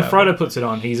ridiculous. So when Frodo puts it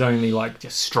on, he's only like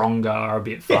just stronger, a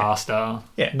bit faster.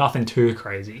 Yeah. Nothing too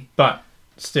crazy. But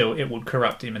still, it would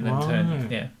corrupt him and then turn.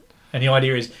 Yeah. And the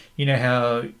idea is,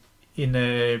 how in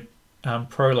the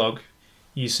prologue,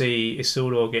 you see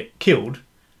Isildur get killed,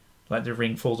 like the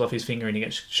ring falls off his finger and he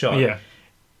gets shot. Yeah.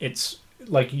 It's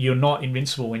like you're not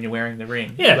invincible when you're wearing the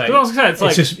ring. Yeah, like, but I was gonna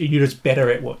say, you're just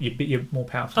better at what you're more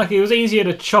powerful. Like, it was easier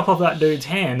to chop off that dude's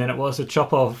hand than it was to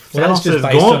chop off Thanos'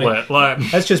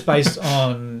 gauntlet. That's just based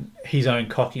on his own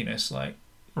cockiness, like,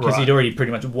 because he'd already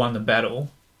pretty much won the battle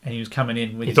and he was coming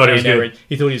in with. He thought he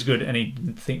was good, and he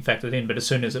didn't factored in. But as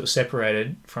soon as it was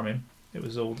separated from him, it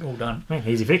was all done. Man,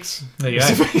 easy fix. There you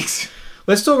go.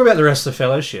 Let's talk about the rest of the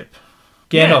Fellowship.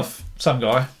 Gandalf, some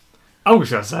guy. I was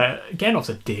going to say, Gandalf's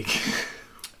a dick.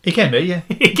 He can be, yeah.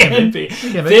 He can be.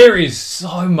 There is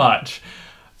so much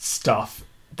stuff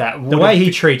that the way he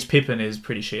treats Pippin is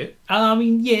pretty shit.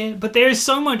 But there is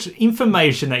so much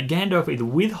information that Gandalf is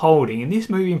withholding in this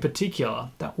movie in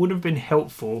particular that would have been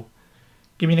helpful.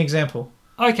 Give me an example.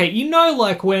 Okay,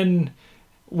 like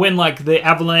when like the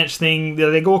avalanche thing,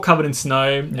 they're all covered in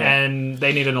snow, and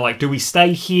they need to know, like, do we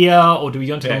stay here or do we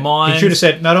go into the mines? He should have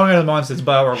said, no, don't go to the mines, there's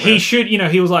Balrog. He should,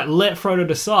 he was like, let Frodo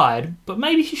decide, but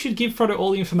maybe he should give Frodo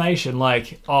all the information,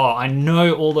 like, oh, I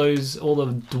know all the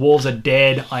dwarves are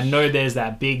dead, I know there's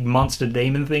that big monster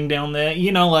demon thing down there,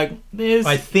 there's...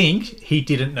 I think he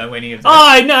didn't know any of that.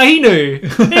 Oh, no, he knew.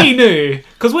 He knew.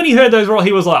 Because when he heard those roll,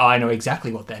 he was like, I know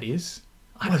exactly what that is.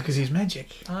 Because he's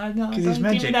magic. I know. Because he's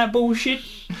magic. Give me that bullshit.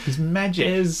 He's magic.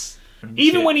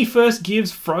 Even when he first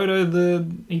gives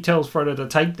Frodo he tells Frodo to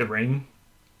take the ring.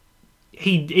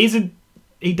 He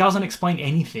doesn't explain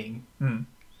anything.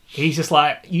 He's just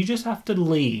like, you just have to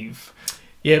leave.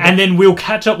 Yeah, and then we'll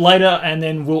catch up later, and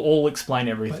then we'll all explain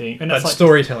everything. But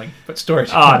storytelling.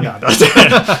 Oh no!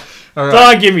 Right.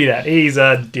 Don't give me that. He's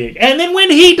a dick. And then when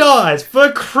he dies,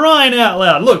 for crying out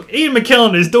loud, look, Ian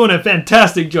McKellen is doing a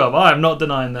fantastic job. I am not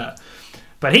denying that.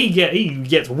 But he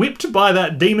gets whipped by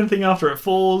that demon thing after it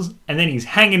falls, and then he's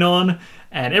hanging on,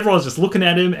 and everyone's just looking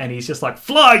at him, and he's just like,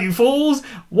 "Fly, you fools!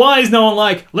 Why is no one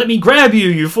like, let me grab you,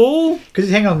 you fool?" Because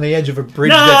he's hanging on the edge of a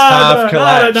bridge that's half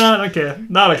collapsed. No, I don't care.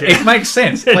 No, I don't care. It makes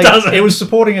sense. It doesn't. It was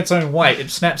supporting its own weight. It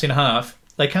snaps in half.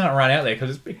 They can't run out there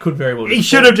because it could very well. He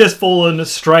should have just fallen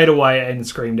straight away and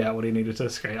screamed out what he needed to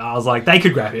scream. I was like, they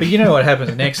could grab him. But you know what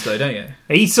happens next, though, don't you?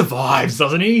 He survives,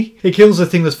 doesn't he? He kills the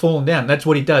thing that's fallen down. That's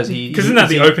what he does. Because isn't that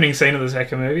the opening scene of the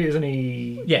second movie? Isn't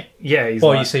he? Yeah. Yeah.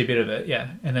 You see a bit of it, yeah,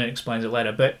 and then it explains it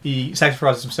later. But he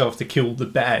sacrifices himself to kill the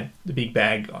big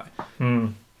bad guy.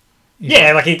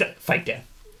 Yeah, like fake death.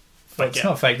 It's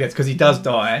not fake death because he does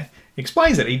die.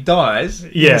 Explains it. He dies.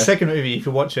 Yeah. In the second movie, if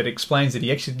you watch it, explains that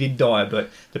he actually did die, but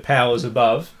the powers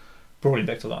above brought him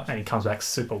back to life. And he comes back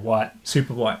super white.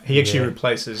 Super white. He actually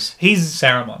replaces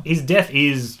Saruman. His death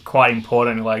is quite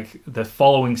important. Like, the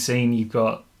following scene, you've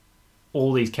got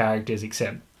all these characters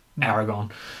except Aragorn.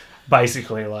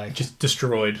 Basically, like... Just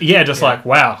destroyed. Yeah, like,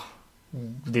 wow.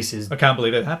 This is... I can't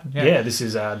believe it happened. Yeah, this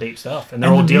is deep stuff. And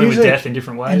they're all dealing with death in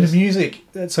different ways. And the music...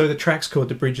 So the track's called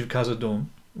The Bridge of Khazad-dûm,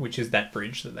 which is that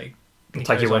bridge that they... I'll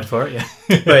take your word for it, yeah.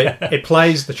 But it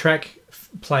plays... The track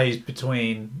plays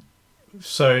between...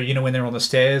 So, you know, when they're on the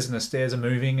stairs and the stairs are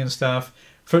moving and stuff...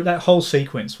 For that whole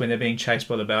sequence, when they're being chased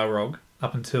by the Balrog,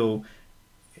 up until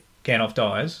Gandalf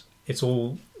dies, it's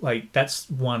all... Like, that's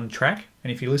one track.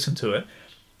 And if you listen to it...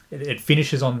 It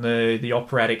finishes on the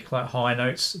operatic like high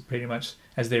notes pretty much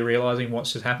as they're realising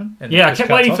what's just happened. And yeah, I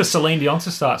kept waiting for Celine Dion to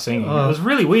start singing. It was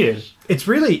really weird. It's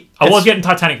really... I was getting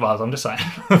Titanic vibes, I'm just saying.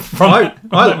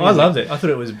 I loved it. I thought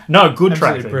it was... No, good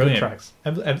tracks. Brilliant. Good tracks.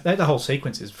 The whole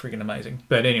sequence is freaking amazing.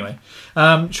 But anyway,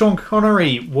 Sean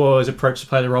Connery was approached to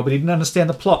play the role, but he didn't understand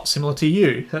the plot, similar to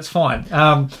you. That's fine.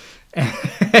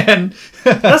 And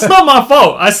that's not my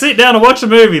fault. I sit down and watch a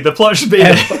movie. The plot should be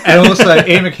there. And also,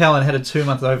 Ian McKellen had a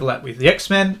 2-month overlap with the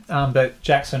X-Men, but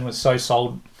Jackson was so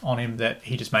sold on him that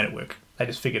he just made it work. They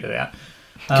just figured it out.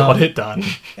 Got it done.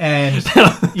 And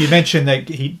you mentioned that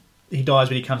he dies,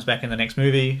 but he comes back in the next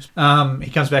movie.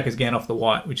 He comes back as Gandalf the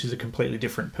White, which is a completely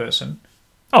different person.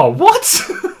 Oh, what?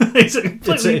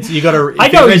 You got to. I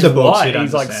know he's white.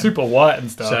 He's like super white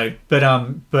and stuff. So, but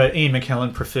Ian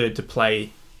McKellen preferred to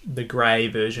play the grey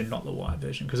version, not the white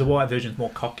version, because the white version is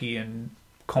more cocky and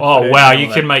confident. Oh wow, you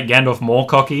can make Gandalf more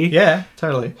cocky. Yeah,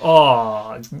 totally.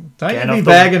 Oh, don't you be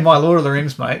bagging my Lord of the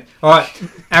Rings, mate. All right,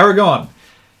 Aragorn.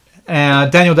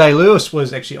 Daniel Day-Lewis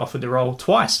was actually offered the role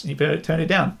twice. He turned it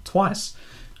down twice.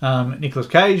 Nicolas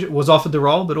Cage was offered the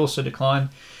role, but also declined.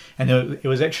 And it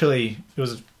was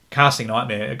a casting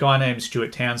nightmare. A guy named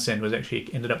Stuart Townsend was actually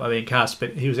ended up being cast,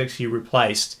 but he was actually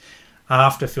replaced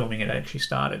after filming it actually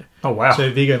started. Oh wow! So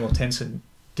Viggo Mortensen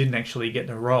didn't actually get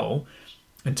the role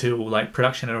until like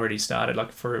production had already started,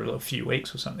 like for a few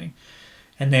weeks or something.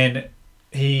 And then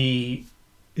the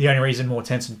only reason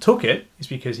Mortensen took it is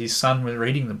because his son was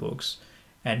reading the books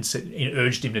and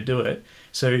urged him to do it.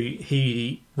 So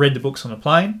he read the books on the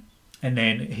plane, and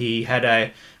then he had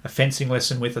a fencing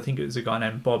lesson with, I think it was a guy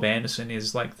named Bob Anderson,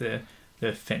 is like the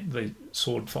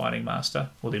sword fighting master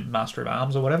or the master of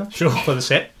arms or whatever. Sure. For the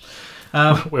set.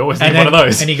 We always need one of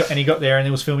those. And he got there and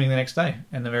he was filming the next day.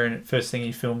 And the very first thing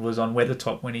he filmed was on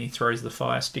Weathertop when he throws the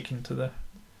fire stick into the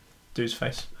dude's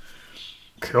face.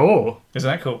 Cool. Isn't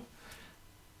that cool?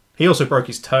 He also broke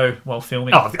his toe while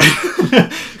filming. Oh,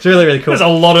 it's really, really cool. There's a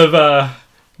lot of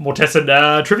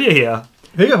Mortensen trivia here.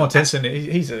 Viggo Mortensen,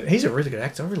 he's a really good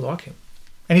actor. I really like him.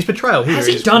 And his portrayal here has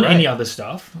he done any other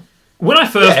stuff? When I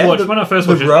first watched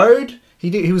The Road.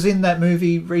 He was in that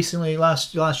movie recently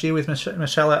last year with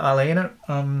Michelle Ali in it.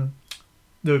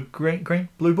 The Green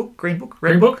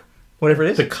Book, whatever it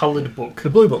is. The coloured book.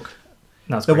 The Blue Book.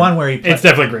 No, it's the one where it's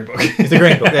definitely Green Book. It's the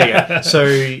Green Book. There you go. So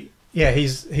yeah,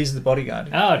 he's the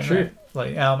bodyguard. Oh, true.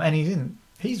 Like and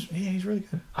he's really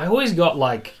good. I always got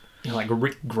like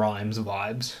Rick Grimes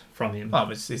vibes from him. Oh,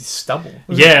 it's stubble.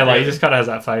 Yeah, like he just kind of has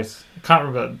that face. I can't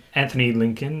remember Anthony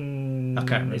Lincoln. I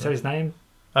can't remember. Is that his name?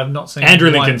 I've not seen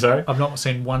Lincoln. Sorry, I've not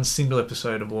seen one single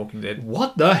episode of Walking Dead.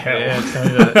 What the hell?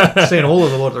 Yeah, I've seen all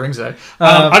of the Lord of the Rings though.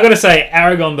 I got to say,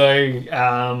 Aragorn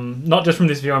though, not just from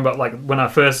this viewing, but like when I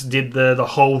first did the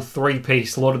whole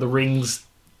 3-piece Lord of the Rings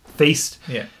feast.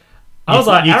 Yeah, I was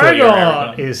like,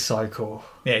 Aragorn is so cool.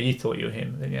 Yeah, you thought you were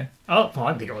him, then yeah. Oh,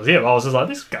 I think it was him. I was just like,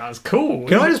 this guy's cool.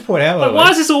 Can I just point out, like, why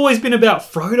has this always been about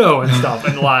Frodo and stuff?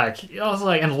 And like, I was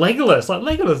like, and Legolas.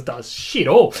 Like, Legolas does shit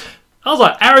all. I was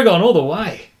like, Aragorn all the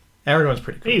way. Aragorn's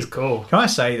pretty cool. He's cool. Can I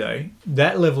say, though,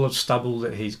 that level of stubble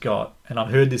that he's got, and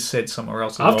I've heard this said somewhere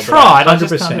else as I've tried.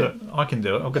 100%. I can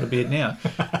do it. I've got a beard now.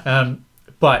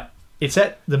 But it's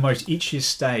at the most itchiest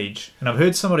stage, and I've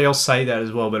heard somebody else say that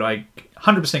as well, but I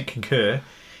 100% concur.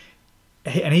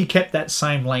 And he kept that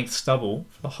same length stubble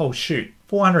for the whole shoot.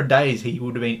 400 days, he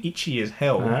would have been itchy as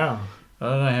hell. Wow. I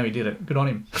don't know how he did it. Good on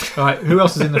him. All right, who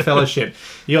else is in the Fellowship?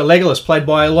 You got Legolas, played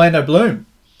by Orlando Bloom.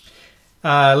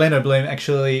 Orlando Bloom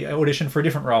actually auditioned for a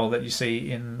different role that you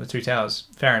see in The Two Towers,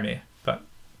 Faramir, but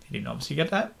he didn't obviously get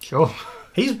that. Sure.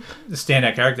 He's the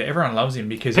standout character. Everyone loves him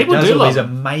because People he does do all love these him.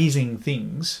 amazing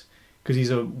things because he's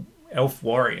a elf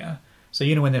warrior. So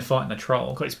you know when they're fighting a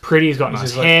troll. He's pretty, he's got He's nice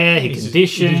just like- hair, he he's just-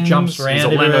 conditions, he just jumps around he's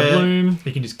Orlando everywhere. Bloom.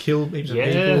 He can just kill heaps of Yeah.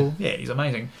 people. Yeah, he's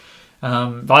amazing.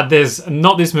 But there's,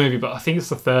 not this movie, but I think it's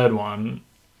the third one,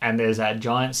 and there's that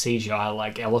giant CGI,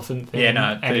 like, elephant thing. Yeah,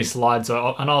 no, and he slides, and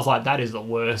I was like, that is the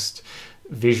worst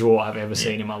visual I've ever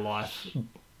seen in my life.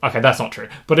 Okay, that's not true,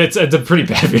 but it's a pretty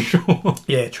bad visual.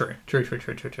 Yeah, true.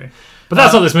 But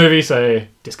that's not this movie, so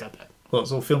discard that. Well,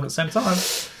 it's all filmed at the same time.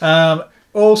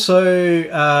 Who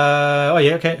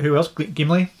else?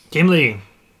 Gimli. Gimli.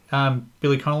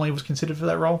 Billy Connolly was considered for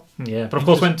that role. Yeah, but of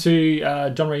course went to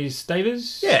John Rhys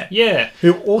Davies. Yeah. Yeah.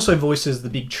 Who also voices the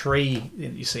big tree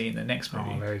that you see in the next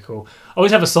movie. Oh, very cool. I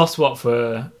always have a soft spot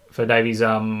for Davies.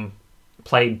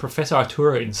 Played Professor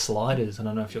Arturo in Sliders. I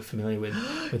don't know if you're familiar with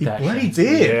He that. bloody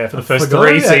did. Yeah, for the I first forgot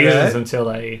 3 about seasons that. until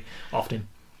they offed him.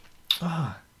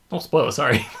 Ah. Oh, spoiler,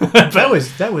 sorry.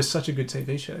 That was such a good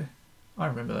TV show. I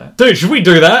remember that. Dude, should we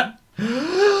do that?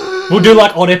 We'll do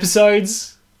like odd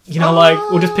episodes. You know, like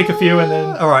we'll just pick a few and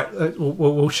then. All right,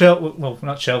 we'll shelve. Well,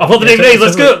 not shelve. I've got the DVDs.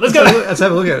 Let's go. Let's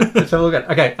have a look at it.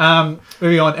 Okay.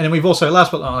 Moving on, and then we've also,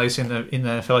 last but not least, in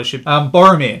the Fellowship,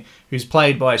 Boromir, who's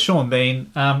played by Sean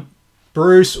Bean.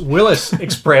 Bruce Willis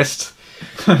expressed.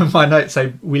 My notes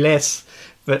say Willis,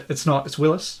 but it's not. It's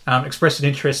Willis. Expressed an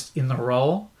interest in the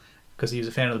role because he was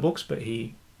a fan of the books, but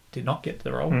he did not get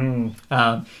the role. And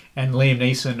Liam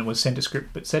Neeson was sent a script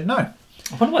but said no.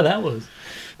 I wonder why that was.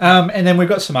 And then we've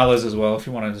got some others as well, if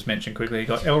you want to just mention quickly. You've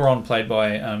got Elrond, played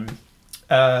by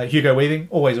Hugo Weaving,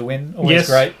 always a win, always Yes.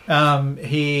 great.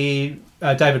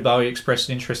 David Bowie expressed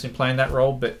an interest in playing that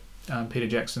role, but Peter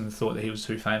Jackson thought that he was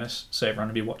too famous, so everyone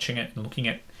would be watching it and looking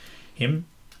at him.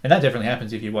 And that definitely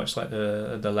happens if you watch like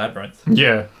the Labyrinth,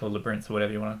 Yeah. or Labyrinth, or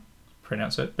whatever you want to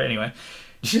pronounce it. But anyway,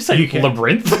 Did you say UK.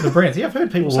 Labyrinth? Labyrinth. Yeah, I've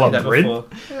heard people say that Labyrinth?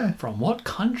 before. Yeah, From what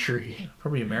country?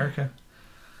 probably America.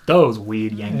 Those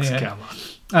weird Yanks Yeah. come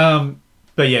on.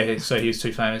 But yeah, so he was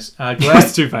too famous.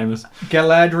 That's too famous.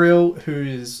 Galadriel, who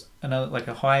is another like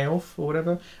a high elf or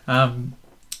whatever.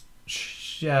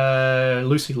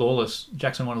 Lucy Lawless.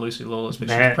 Jackson wanted Lucy Lawless, but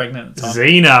she was pregnant at the time.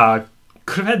 Xena.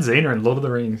 Could have had Xena in Lord of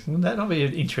the Rings. Wouldn't that not be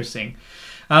interesting?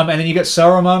 And then you got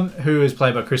Saruman, who is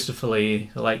played by Christopher Lee,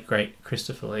 the late great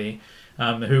Christopher Lee,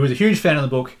 who was a huge fan of the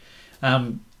book.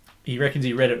 He reckons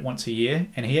he read it once a year,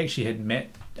 and he actually had met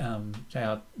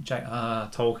J.R.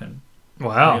 Tolkien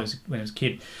Wow. when he was a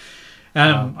kid.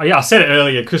 I said it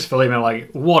earlier. Christopher Lee, man, like,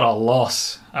 what a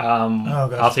loss.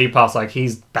 gosh. After he passed, like,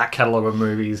 his back catalogue of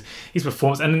movies, his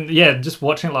performance, and yeah, just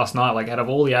watching it last night, like, out of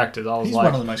all the actors, I was He's like,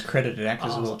 one of the most credited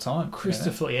actors of all time.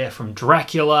 Christopher, from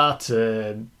Dracula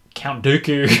to Count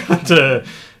Dooku to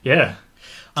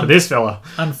this fella.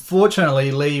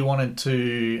 Unfortunately, Lee wanted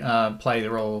to play the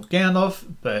role of Gandalf,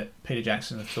 but Peter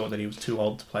Jackson thought that he was too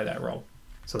old to play that role.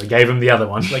 So they gave him the other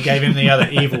one. They gave him the other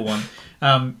evil one,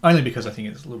 only because I think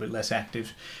it's a little bit less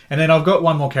active. And then I've got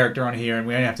one more character on here, and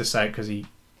we only have to say it because he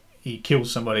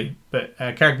kills somebody, but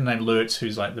a character named Lurtz,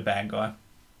 who's like the bad guy,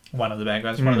 one of the bad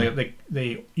guys, one of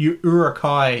the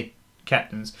Urukai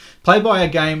captains, played by a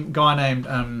guy named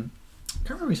I can't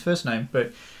remember his first name,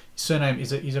 but his surname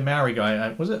he's a Maori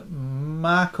guy. Was it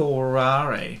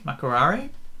Makorare?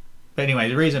 But anyway,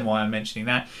 the reason why I'm mentioning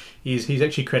that is he's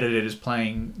actually credited as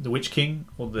playing the Witch King,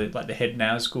 or the head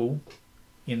Nazgul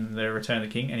in the Return of the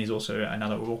King, and he's also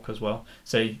another orc as well.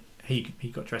 So he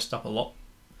got dressed up a lot.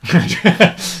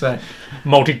 So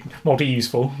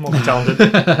multi-useful,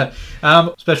 multi-talented.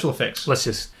 special effects. Let's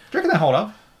just. Do you reckon they hold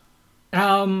up?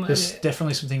 Um, There's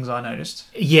definitely some things I noticed.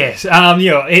 Yes,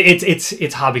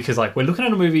 it's hard because like we're looking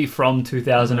at a movie from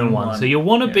 2001, so you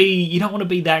want to you don't want to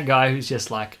be that guy who's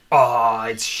just like, oh,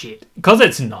 it's shit, because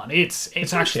it's not. It's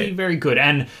actually shit. very good,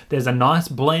 and there's a nice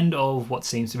blend of what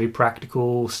seems to be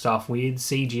practical stuff with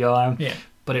CGI. Yeah.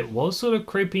 But it was sort of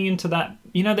creeping into that.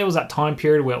 You know, there was that time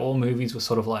period where all movies were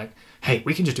sort of like, hey,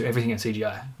 we can just do everything in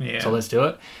CGI, so let's do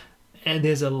it. And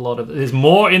there's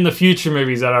more in the future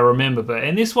movies that I remember, but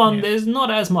in this one, there's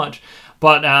not as much.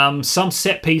 But some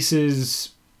set pieces,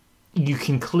 you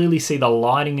can clearly see the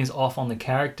lighting is off on the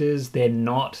characters. They're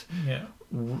not,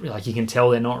 like you can tell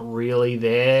they're not really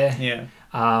there. Yeah.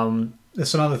 there's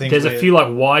some other things. There's where, a few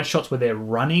like wide shots where they're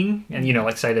running, and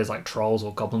like say there's like trolls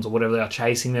or goblins or whatever, they are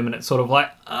chasing them, and it's sort of like,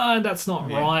 that's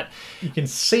not right. You can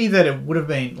see that it would have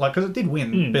been like, because it did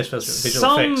win best visual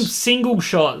Some effects. single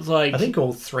shots, like I think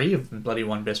all three of them bloody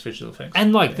won best visual effects.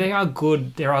 and like they are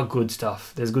good. There are good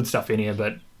stuff. There's good stuff in here,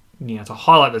 but to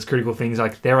highlight those critical things,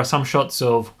 like there are some shots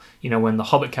of when the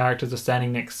Hobbit characters are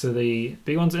standing next to the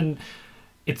big ones, and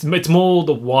it's more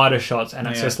the wider shots, and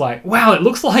it's just like, wow, it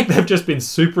looks like they've just been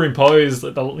superimposed.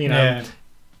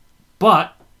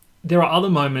 But there are other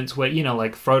moments where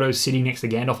like Frodo's sitting next to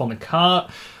Gandalf on the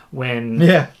cart when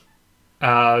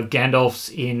Gandalf's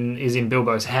is in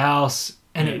Bilbo's house.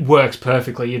 And it works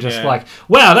perfectly. You're just like,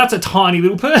 wow, that's a tiny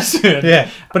little person. Yeah,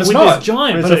 but it's with not this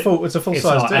giant. It's a full it's size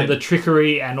not. dude. And the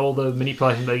trickery and all the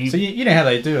manipulation that you. So you know how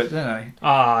they do it, don't they?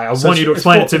 I want you to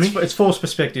explain it to me. It's forced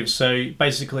perspective. So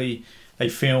basically, they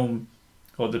film,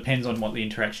 or it depends on what the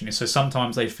interaction is. So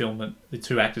sometimes they film the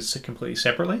two actors completely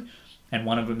separately, and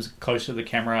one of them's closer to the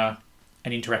camera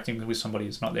and interacting with somebody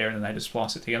who's not there, and then they just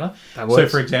splice it together. That works. So,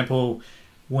 for example,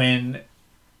 when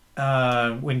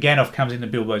Gandalf comes into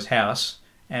Bilbo's house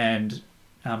and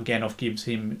Gandalf gives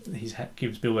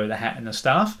Bilbo the hat and the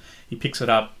staff, he picks it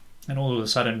up, and all of a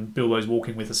sudden Bilbo's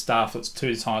walking with a staff that's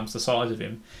 2 times the size of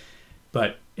him,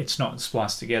 but it's not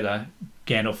spliced together.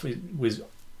 Gandalf was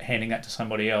handing that to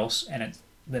somebody else, and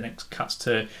then it cuts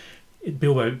to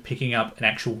Bilbo picking up an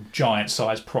actual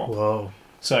giant-sized prop. Whoa.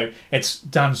 So it's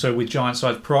done so with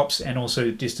giant-sized props and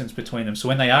also distance between them. So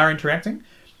when they are interacting,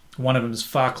 one of them is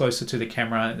far closer to the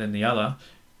camera than the other,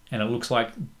 and it looks like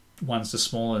one's the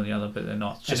smaller than the other, but they're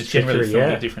not. Just and it's generally trickery,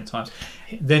 filmed at different times.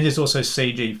 Then there's also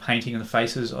CG painting in the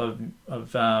faces of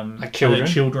like children?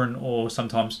 children, or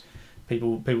sometimes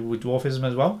people with dwarfism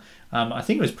as well. I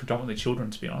think it was predominantly children,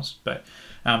 to be honest. But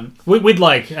with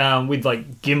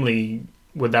Gimli,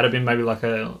 would that have been maybe like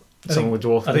someone with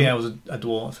dwarfism? I think that was a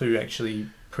dwarf who actually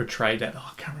portrayed that.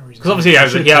 I can't remember his name. Because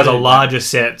obviously he has a larger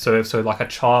set, so like a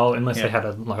child, unless they had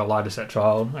a larger set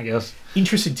child, I guess.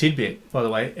 Interesting tidbit, by the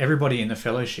way. Everybody in the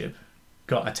Fellowship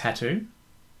got a tattoo.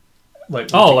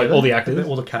 Like all the actors,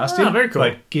 all the cast did. Very cool.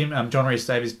 Like John Rhys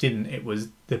Davies didn't. It was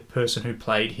the person who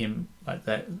played him, like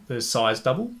the size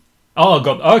double.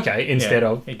 Instead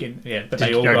of but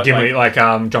they all got Gimli,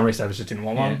 John Rhys Davies just didn't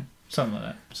want one. Something like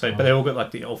that. So, but they all got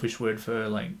like the elfish word for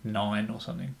like 9 or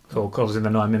something. Cool, because in the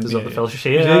 9 members of the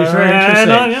Fellowship. Yeah, it's very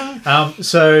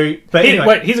interesting. But anyway,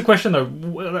 wait, here's a question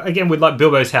though. Again, with like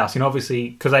Bilbo's house,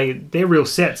 obviously because they're real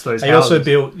sets. Those they houses.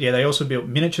 also built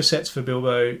miniature sets for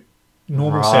Bilbo,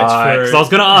 normal sets for. Because I was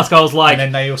going to ask, I was like, and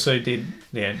then they also did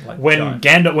when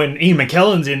Ian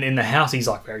McKellen's in the house, he's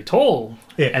like very tall.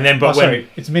 Yeah, and then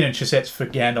it's miniature sets for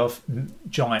Gandalf,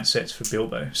 giant sets for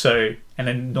Bilbo. So and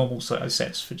then normal size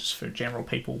sets for general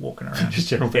people walking around. Just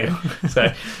general people.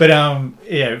 So, but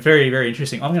very very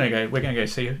interesting. We're gonna go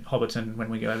see Hobbiton when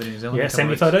we go over to New Zealand. Yeah, send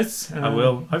me photos. I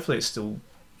will. Hopefully it's still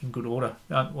in good order.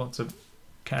 It's a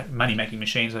money making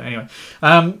machine. So anyway,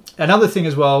 another thing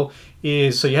as well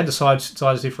is, so you had the size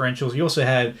differentials. You also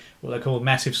had what they call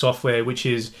massive software, which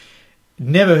is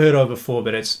never heard of before,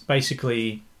 but it's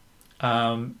basically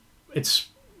it's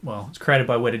created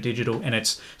by Weta Digital, and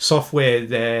it's software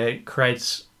that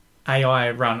creates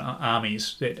AI run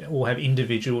armies that all have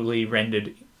individually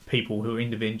rendered people who are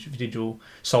individual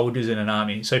soldiers in an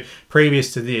army. So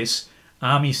previous to this,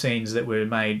 army scenes that were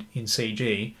made in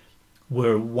CG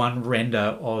were one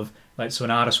render of, so an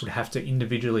artist would have to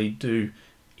individually do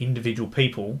individual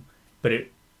people, but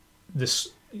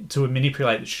to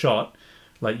manipulate the shot,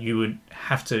 you would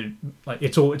have to,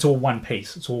 it's all one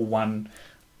piece. It's all one.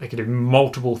 They could do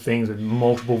multiple things with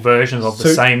multiple versions of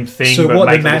the same thing, but what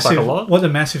make it look like a lot. What the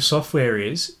massive software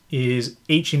is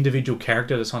each individual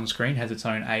character that's on screen has its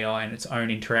own AI and its own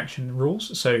interaction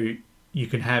rules. So you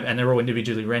can have, and they're all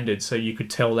individually rendered, so you could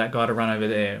tell that guy to run over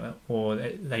there, or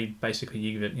they basically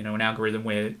give it, an algorithm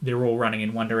where they're all running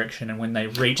in one direction, and when they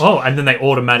reach... and then they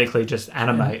automatically just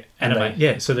animate.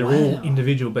 Yeah, so they're all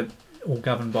individual, but all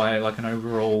governed by an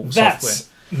overall software. That's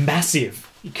massive.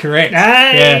 Correct.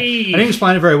 Hey! Yeah, I didn't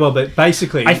explain it very well, but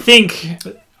basically... I think...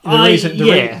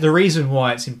 The reason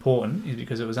why it's important is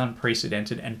because it was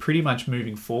unprecedented, and pretty much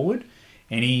moving forward,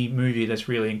 any movie that's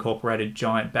really incorporated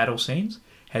giant battle scenes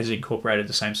has incorporated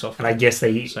the same software. And I guess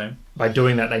by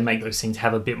doing that, they make those scenes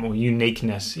have a bit more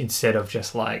uniqueness instead of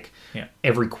just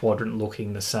every quadrant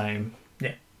looking the same.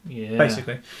 Yeah.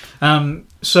 Basically.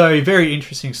 So very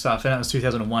interesting stuff. And that was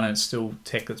 2001, and it's still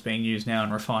tech that's being used now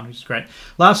and refined, which is great.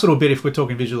 Last little bit, if we're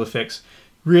talking visual effects,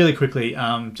 really quickly,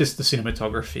 just the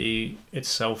cinematography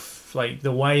itself,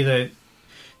 the way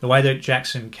that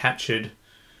Jackson captures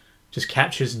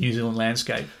New Zealand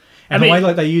landscape. And I mean, the way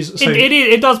like they use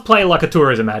it does play like a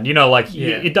tourism ad. You know, like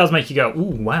Yeah. it does make you go,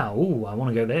 ooh, wow, ooh, I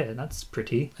want to go there. That's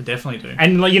pretty. I definitely do.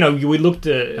 And like, you know, we looked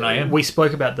at, And I am. we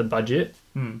spoke about the budget,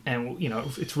 and you know,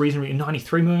 it's reasonably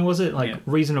 93 million, was it? Like Yeah.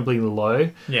 reasonably low.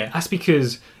 Yeah. That's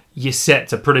because your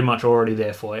sets are pretty much already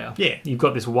there for you. Yeah. You've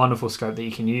got this wonderful scope that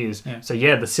you can use. Yeah. So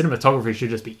yeah, the cinematography should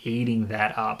just be eating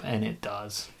that up, and it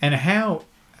does. And how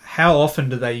often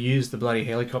do they use the bloody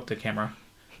helicopter camera?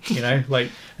 You know,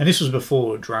 like, and this was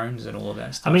before drones and all of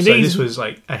that stuff. I mean, so these- this was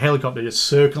like a helicopter just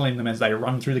circling them as they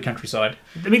run through the countryside.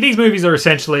 I mean, these movies are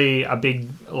essentially a big,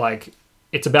 like,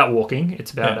 it's about walking.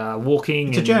 It's about Yeah. walking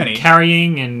It's a and journey.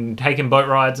 carrying and taking boat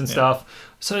rides and stuff.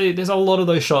 So there's a lot of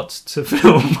those shots to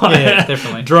film. Yeah,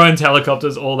 definitely. Drones,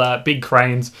 helicopters, all that, big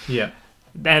cranes. Yeah.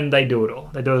 And they do it all.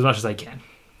 They do as much as they can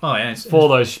Oh, yeah. It's for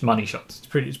those money shots.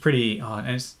 pretty. Oh,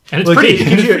 and it's And it's pretty.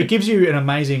 It gives you an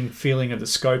amazing feeling of the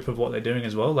scope of what they're doing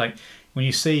as well. Like when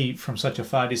you see from such a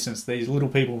far distance these little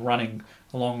people running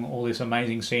along all this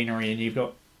amazing scenery, and you've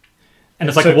got And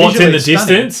it's like, so what's in visually the it's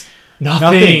stunning. distance?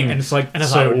 Nothing. and it's like And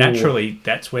it's so like, ooh. naturally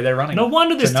that's where they're running. No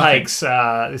wonder to this nothing. takes,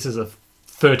 this is a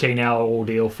 13-hour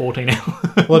ordeal,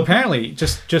 14-hour. Well, apparently,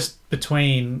 just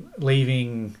between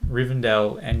leaving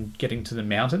Rivendell and getting to the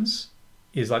mountains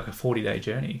is like a 40-day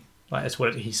journey. Like that's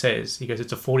what he says. He goes,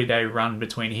 it's a 40-day run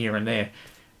between here and there.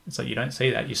 It's like you don't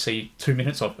see that. You see 2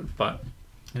 minutes of it. But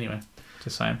anyway,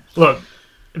 just saying. Look,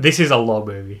 this is a long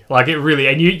movie. Like, it really...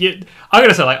 And you I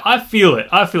gotta say, like, I feel it.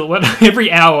 When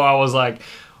every hour I was like,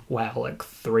 wow, like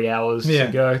 3 hours Yeah.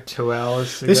 to go, 2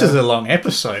 hours to This go. is a long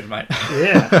episode, mate.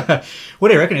 Yeah. What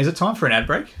do you reckon? Is it time for an ad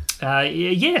break?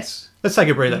 Yes. Let's take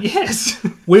a breather. Yes.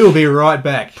 We will be right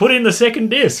back. Put in the second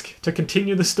disc to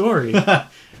continue the story.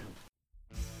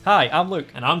 Hi, I'm Luke,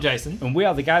 And I'm Jason. and we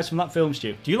are the guys from That Film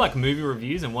Stew. Do you like movie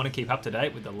reviews and want to keep up to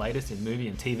date with the latest in movie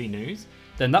and TV news?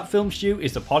 Then That Film Stew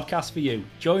is the podcast for you.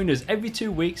 Join us every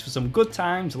 2 weeks for some good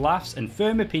times, laughs, and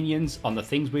firm opinions on the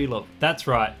things we love. That's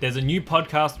right. There's a new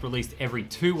podcast released every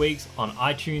 2 weeks on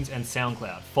iTunes and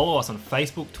SoundCloud. Follow us on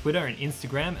Facebook, Twitter, and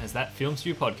Instagram as That Film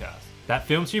Stew Podcast. That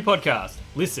Film Stew Podcast.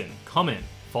 Listen, comment,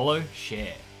 follow,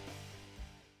 share.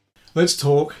 Let's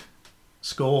talk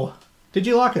score. Did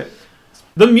you like it?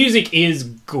 The music is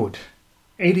good.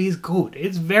 It is good.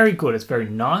 It's very good. It's very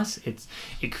nice. It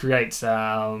creates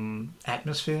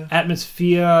Atmosphere.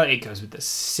 atmosphere. It goes with the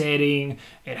setting.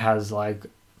 It has like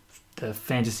the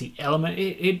fantasy element.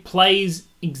 It plays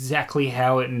exactly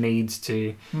how it needs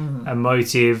to.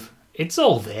 Emotive. It's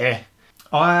all there.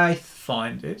 I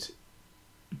find it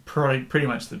pretty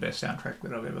much the best soundtrack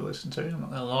that I've ever listened to. I'm not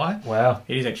gonna lie. Wow.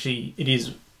 It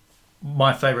is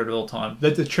my favourite of all time.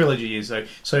 The trilogy is though.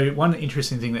 So one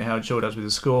interesting thing that Howard Shaw does with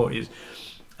the score is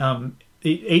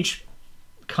each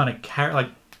kind of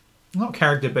not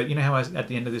character, but you know how at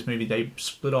the end of this movie they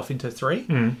split off into three.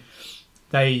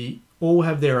 They all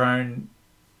have their own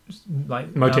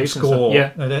like Motifs and score.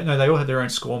 stuff, yeah. No, they all have their own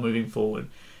score moving forward,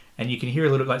 and you can hear a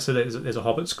little like so. There's a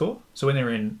Hobbit score. So when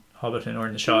they're in Hobbiton or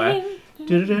in the Shire,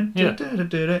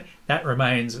 that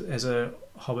remains as a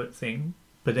Hobbit thing.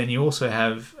 But then you also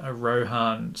have a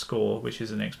Rohan score, which is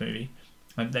the next movie,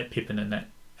 and that Pippin and that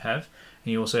have,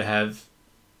 and you also have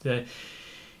the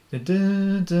that's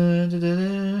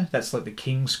like the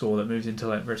King score that moves into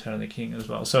like Return of the King as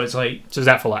well. So it's like So is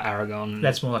that for like Aragon?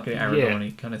 that's more like an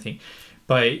Aragorn kind of thing.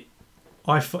 But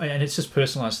and it's just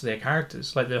personalised to their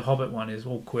characters. Like the Hobbit one is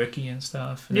all quirky and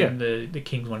stuff, and then the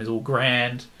King's one is all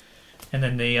grand, and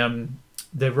then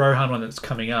the Rohan one that's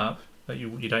coming up that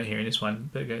you don't hear in this one,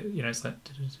 but you know it's like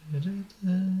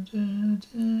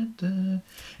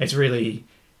it's really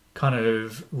kind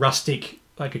of rustic,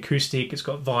 like acoustic. It's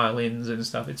got violins and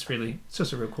stuff. It's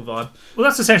just a real cool vibe. Well,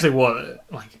 that's essentially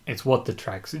what the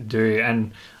tracks do,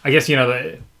 and I guess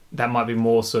that might be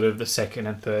more sort of the second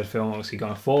and third film, obviously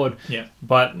going forward. Yeah.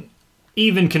 But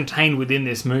even contained within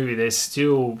this movie, there's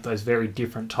still those very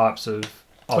different types of.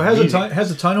 Well, how's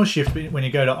the tonal shift when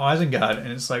you go to Isengard,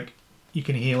 and it's like you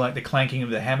can hear like the clanking of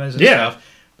the hammers and stuff,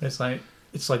 but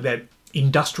it's like that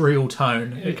industrial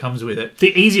tone that comes with it.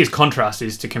 The easiest contrast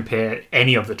is to compare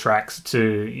any of the tracks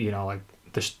to like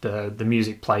the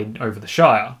music played over the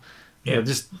Shire. Yeah.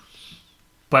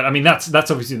 But I mean that's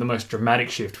obviously the most dramatic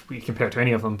shift we compare it to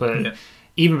any of them. But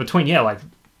even between like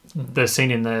the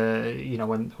scene in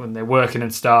the when they're working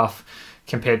and stuff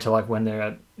compared to like when they're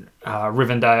at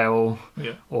Rivendell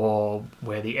or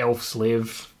where the elves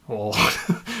live. Or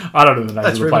I don't know the names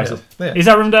That's of the places. Rivendell, yeah. Is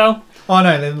that Rivendell? Oh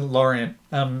no, then Lorien.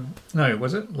 No,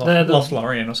 was it Lost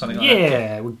Lorien or something like that?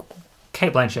 Yeah,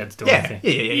 Kate Blanchett's doing Yeah,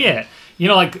 anything.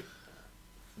 yeah. Like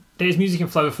there's music and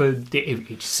flow for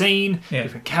each scene,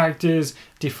 different characters,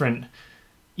 different.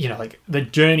 Like the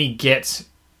journey gets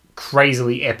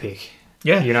crazily epic.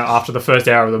 Yeah. You know, after the first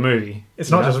hour of the movie. It's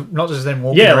you not know? just them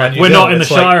walking Yeah, around. like New we're Zealand. not in the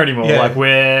It's like- Shire anymore. yeah. Like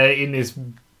we're in this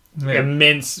Yeah.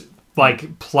 immense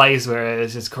like place where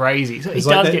it's just crazy. So It's it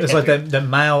like does that, get it's epic. like the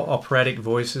male operatic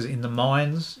voices in the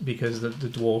mines because the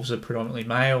dwarves are predominantly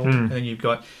male, and then you've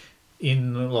got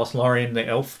in Lost Lorien, the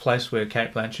elf place where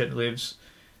Kate Blanchett lives.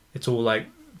 It's all like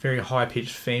very high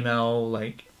pitched female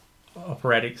like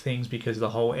operatic things because the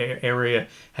whole area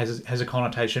has a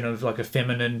connotation of like a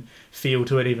feminine feel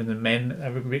to it. Even the men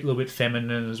are little bit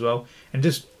feminine as well, and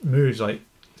just moves like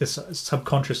just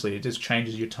subconsciously. It just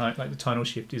changes your tone. Like the tonal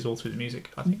shift is all through the music,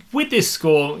 I think. With this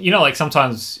score, you know, like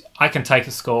sometimes I can take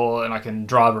a score and I can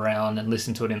drive around and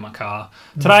listen to it in my car.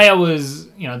 Today I was,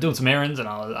 you know, doing some errands and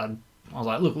I was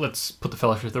like, look, let's put the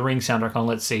Fellowship of the Ring soundtrack on.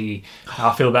 Let's see how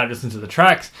I feel about listening to the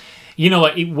tracks. You know,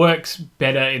 like it works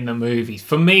better in the movies.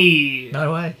 For me,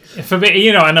 No way. for me,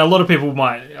 you know, and a lot of people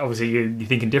might, obviously you're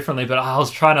thinking differently, but I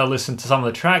was trying to listen to some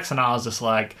of the tracks and I was just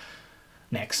like,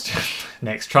 next,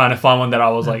 trying to find one that I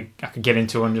was like, I could get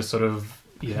into and just sort of,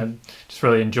 you know, just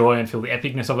really enjoy and feel the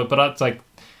epicness of it. But it's like,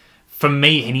 for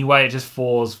me anyway, it just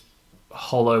falls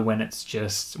hollow when it's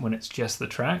just the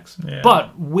tracks. Yeah.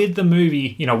 But with the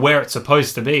movie, you know, where it's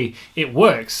supposed to be, it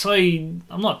works. So I'm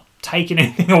not taking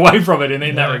anything away from it in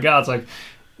that No. regard. It's like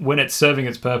when it's serving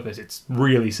its purpose, it's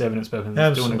really serving its purpose and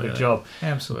it's doing a good job.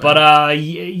 Absolutely. But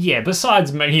yeah,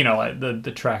 besides, you know, like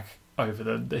the track over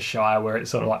the Shire where it's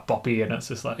sort of like boppy and it's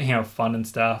just like, you know, fun and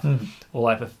stuff, or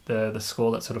like the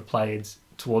score that sort of played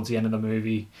towards the end of the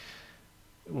movie,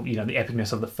 you know, the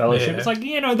epicness of the Fellowship. Yeah. It's like,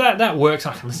 you know, that works.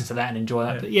 I can listen to that and enjoy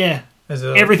that. But yeah,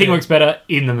 Everything works better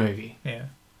in the movie Yeah.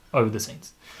 over the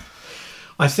scenes.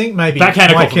 I think maybe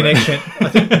Backhanded my compliment. connection. I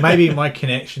think maybe my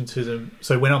connection to them.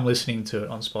 So when I'm listening to it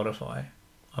on Spotify,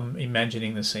 I'm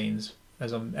imagining the scenes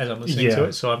as I'm listening to Yeah.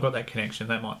 it. So I've got that connection.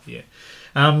 That might be it.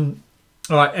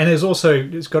 All right, and there's also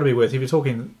it's got to be worth if you're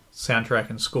talking soundtrack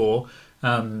and score.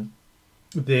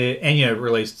 The Enya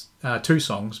released 2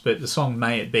 songs, but the song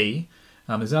 "May It Be."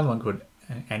 There's another one called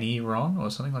Aniron or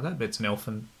something like that, but it's an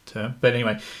elfin term. But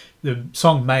anyway, the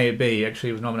song "May It Be"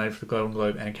 actually was nominated for the Golden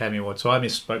Globe and Academy Award. So I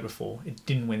misspoke before. It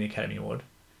didn't win the Academy Award.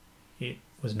 It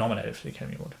was nominated for the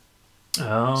Academy Award.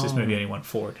 Oh, So this movie only won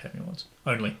 4 Academy Awards.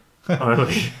 Only.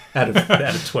 Only. out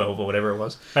of 12 or whatever it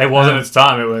was. It wasn't its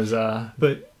time. It was.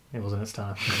 But It wasn't its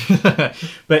time.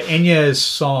 but Enya's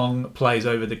song plays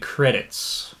over the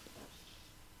credits.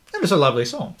 And it's a lovely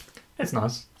song. It's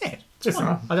nice. Yeah, It's fine.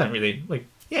 nice. I don't really like.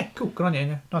 Yeah, cool. Good on you,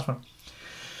 Enya. Nice one.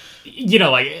 You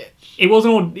know, like it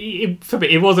wasn't all. For me,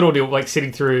 it wasn't all like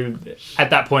sitting through. At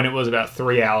that point, it was about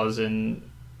 3 hours and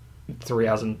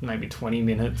maybe 20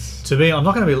 minutes. To me, I'm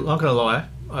not going to lie.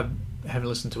 I haven't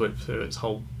listened to it for its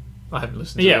whole. I haven't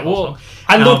listened to Yeah, the whole well, song.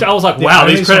 I looked. I was like, the wow,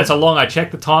 only these credits song- are long. I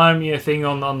checked the time, thing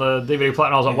on the DVD player,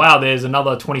 and I was like, wow, there's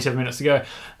another 27 minutes to go.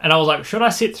 And I was like, should I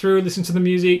sit through, listen to the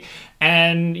music?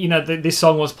 And you know, this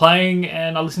song was playing,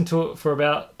 and I listened to it for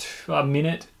about a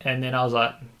minute, and then I was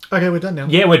like, Okay, we're done now.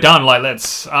 yeah, we're done. Like,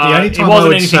 let's. only It time I wasn't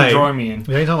would anything say- drawing me in.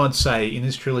 The only time I'd say in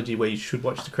this trilogy where you should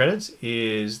watch the credits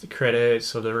is the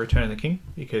credits of The Return of the King,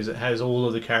 because it has all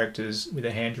of the characters with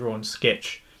a hand-drawn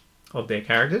sketch of their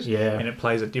characters. Yeah. And it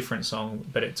plays a different song,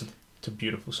 but it's a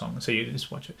beautiful song. So you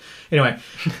just watch it. Anyway,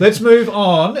 let's move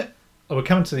on. Oh, we're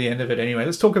coming to the end of it anyway.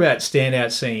 Let's talk about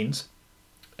standout scenes.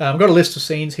 I've got a list of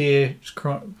scenes here, just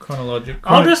chronological.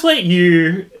 I'll just let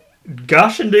you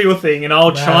gush and do your thing, and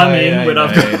I'll chime in when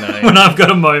I've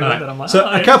got a moment that I'm like. So oh,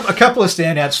 a couple of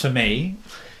standouts for me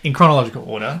in chronological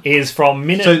order. is from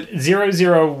minute So-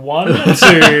 001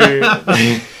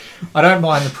 to I don't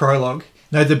mind the prologue.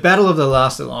 No, the Battle of the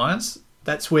Last Alliance.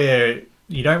 That's where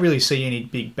you don't really see any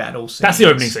big battle scenes. that's the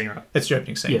opening scene, right? That's the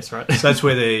opening scene. Yes, right. So that's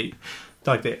where the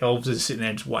elves are sitting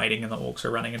there just waiting, and the orcs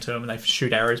are running into them, and they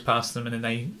shoot arrows past them, and then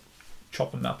they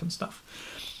chop them up and stuff.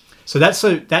 So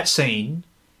that scene.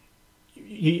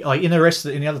 Like in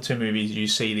the other 2 movies, you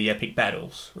see the epic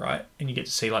battles, right? And you get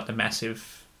to see like the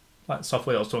massive, like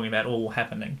software I was talking about, all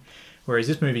happening. Whereas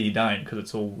this movie you don't, because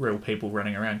it's all real people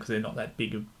running around, because they're not that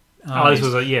big of armies.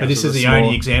 But this is the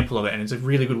only example of it, and it's a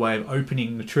really good way of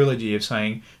opening the trilogy of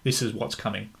saying this is what's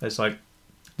coming. It's like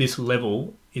this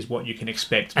level is what you can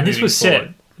expect. And this moving was forward.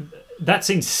 set. That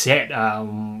scene's set.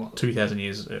 2,000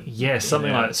 years. Yeah,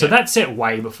 something like that. So yeah. that's set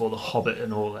way before The Hobbit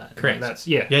and all that. Correct. That's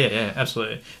Yeah,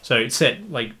 absolutely. So it's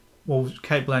set like, well,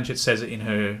 Kate Blanchett says it in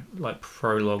her like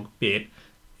prologue bit.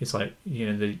 It's like,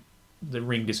 you know, the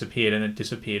ring disappeared, and it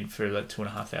disappeared for like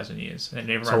 2,500 years, and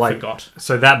everyone forgot.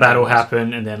 So that battle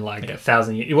happened, and then like Yeah.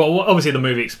 1,000 years. Well, obviously the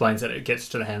movie explains that it gets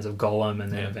to the hands of Gollum,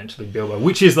 and then eventually Bilbo,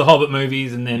 which is the Hobbit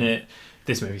movies, and then it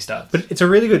this movie starts. But it's a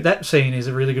really good. That scene is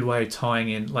a really good way of tying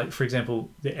in. Like, for example,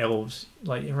 the elves.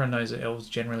 Like, everyone knows that elves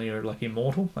generally are like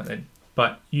immortal.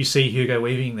 But you see Hugo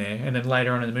Weaving there, and then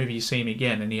later on in the movie you see him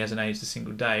again, and he hasn't aged a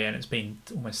single day, and it's been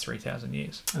almost 3,000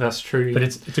 years. That's true. But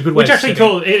it's a good way. Which actually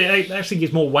cool. It actually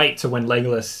gives more weight to when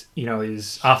Legolas,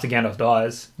 is after Gandalf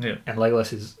dies, and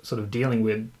Legolas is sort of dealing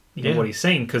with what he's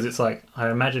seen, because it's like, I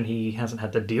imagine he hasn't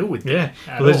had to deal with it. Yeah.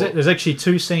 Well, there's actually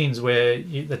two scenes where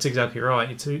that's exactly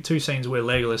right. Two scenes where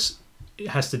Legolas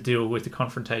has to deal with the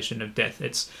confrontation of death.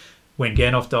 It's when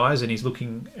Gandalf dies and he's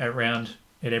looking around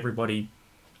at everybody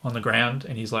on the ground,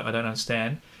 and he's like, I don't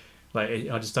understand. Like,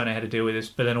 I just don't know how to deal with this.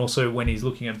 But then also when he's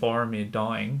looking at Boromir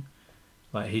dying,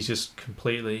 like, he's just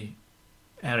completely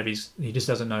out of his... He just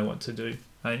doesn't know what to do.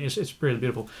 I mean, it's really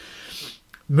beautiful.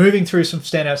 Moving through some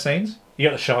standout scenes. You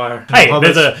got the Shire. Hey,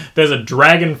 there's a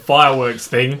dragon fireworks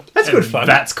thing. That's good fun.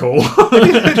 That's cool.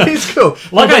 It is cool.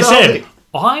 Like I said,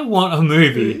 I want a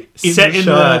movie set in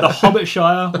the Hobbit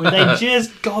Shire where they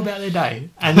just go about their day,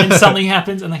 and then something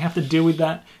happens and they have to deal with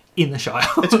that in the Shire.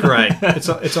 It's great.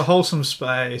 It's a wholesome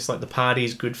space. Like, the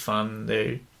party's good fun.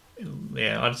 I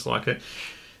just like it.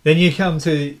 Then you come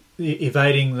to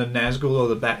evading the Nazgul or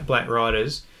the Black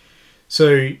Riders.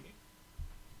 So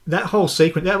that whole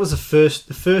sequence, that was the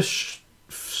first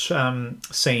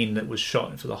scene that was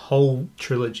shot for the whole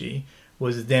trilogy,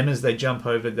 was them as they jump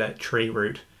over that tree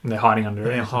root. And they're hiding under it.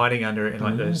 And they're hiding under it, and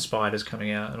like those spiders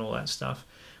coming out and all that stuff.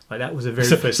 Like, that was the very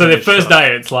first. So their first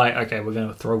day, it's like, okay, we're going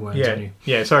to throw worms on you.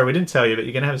 Yeah, sorry, we didn't tell you, but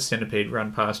you're going to have a centipede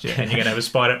run past you, and you're going to have a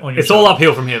spider on your It's all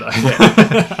uphill from here, though.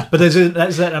 Yeah. But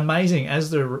there's that amazing,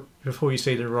 before you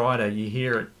see the rider, you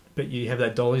hear it, but you have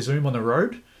that dolly zoom on the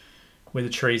road, where the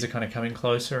trees are kind of coming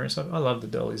closer and stuff. I love the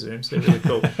dolly zooms, they're really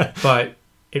cool. But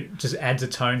it just adds a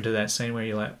tone to that scene where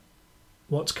you're like,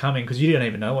 what's coming? Because you don't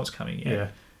even know what's coming yet. Yeah.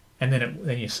 And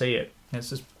then you see it, and it's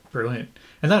just brilliant.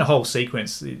 And that whole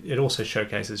sequence, it also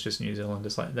showcases just New Zealand.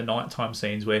 It's like the nighttime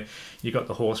scenes where you got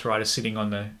the horse rider sitting on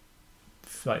the,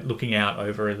 like, looking out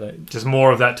over the... Just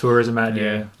more of that tourism ad.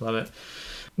 Yeah, love it.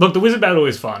 Look, the wizard battle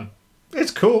is fun.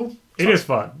 It's cool. It is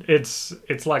fun. It's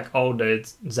like old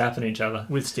dudes zapping each other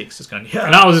with sticks. Just going, yeah.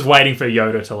 And I was just waiting for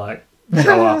Yoda to, like,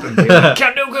 show up and be like,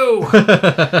 Count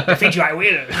Dooku! Defeat you, I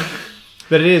will.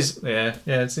 But it is,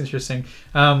 it's interesting.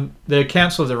 The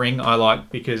Council of the Ring I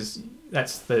like because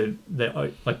that's the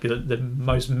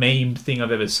most memed thing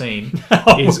I've ever seen.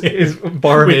 is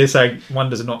Boromir saying one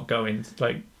does not go into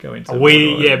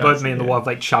both me and the wife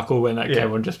like chuckle when that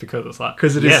came on, just because it's like,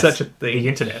 because it is such a thing. The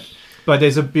internet. But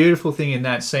there's a beautiful thing in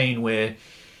that scene where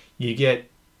you get,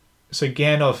 so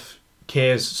Gandalf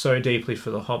cares so deeply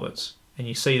for the hobbits, and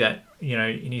you see that,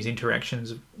 in his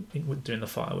interactions doing the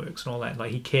fireworks and all that.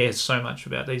 Like, he cares so much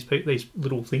about these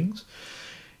little things,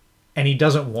 and he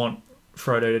doesn't want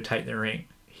Frodo to take the ring.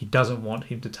 He doesn't want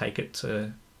him to take it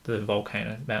to the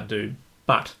volcano, Mount Doom.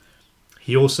 But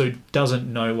he also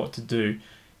doesn't know what to do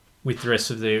with the rest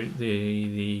of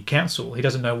the council. He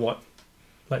doesn't know what,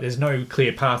 like, there's no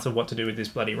clear path of what to do with this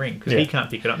bloody ring, because he can't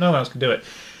pick it up. No one else can do it.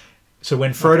 So when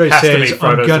Frodo says,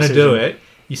 I'm going to do it,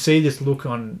 you see this look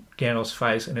on Gandalf's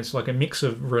face, and it's like a mix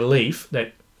of relief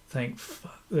that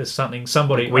there's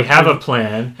somebody... We have a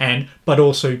plan. But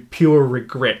also pure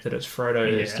regret that it's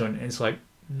Frodo that's doing it. And it's like,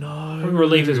 no.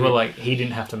 Relief as well, like, he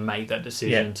didn't have to make that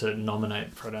decision to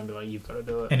nominate Frodo and be like, you've got to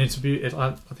do it. And I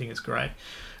think it's great.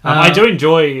 I do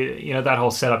enjoy, that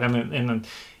whole setup. And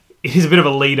it is a bit of a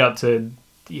lead up to,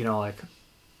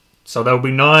 so there'll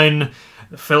be 9...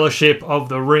 The Fellowship of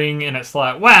the Ring, and it's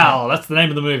like, wow, that's the name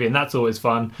of the movie, and that's always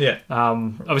fun. Yeah.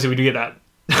 Obviously, we do get that.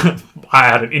 I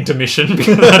had an intermission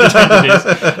because I had to change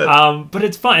this. But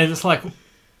it's fun. It's like,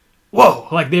 whoa,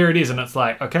 like, there it is, and it's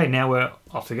like, okay, now we're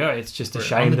off to go. It's just a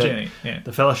shame that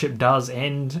the Fellowship does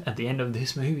end at the end of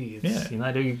this movie.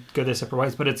 They do go their separate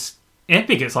ways, but it's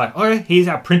epic. It's like, oh, here's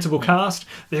our principal cast.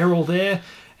 They're all there,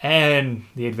 and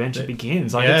the adventure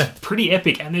begins. Like, it's pretty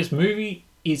epic, and this movie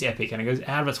is epic, and it goes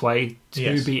out of its way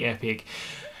to be epic.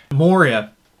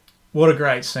 Moria, what a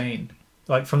great scene.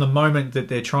 Like, from the moment that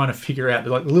they're trying to figure out,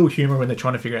 like, the little humour when they're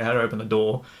trying to figure out how to open the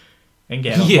door, and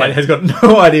Gandalf has got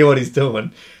no idea what he's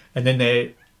doing, and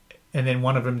then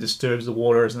one of them disturbs the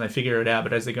waters and they figure it out,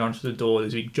 but as they're going through the door,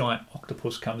 this big giant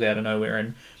octopus comes out of nowhere,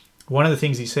 and one of the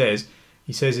things he says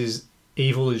is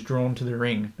evil is drawn to the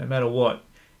ring, no matter what.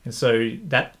 And so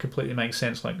that completely makes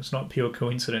sense. Like, it's not pure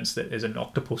coincidence that there's an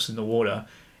octopus in the water.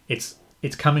 It's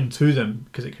coming to them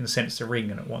because it can sense the ring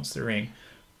and it wants the ring.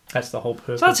 That's the whole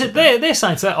purpose. So that's it. They're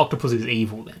saying that octopus is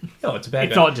evil then. Oh, it's a bad guy.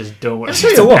 It's not just doing it.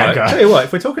 Tell you what,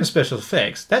 if we're talking special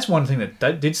effects, that's one thing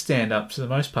that did stand up to the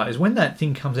most part, is when that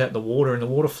thing comes out of the water and the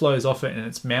water flows off it and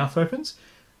its mouth opens,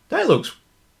 that looks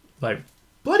like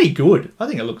bloody good. I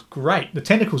think it looks great. The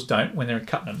tentacles don't when they're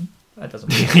cutting them. That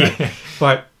doesn't look great.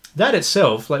 But that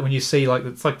itself, like when you see like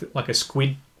it's like a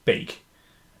squid beak,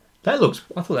 I thought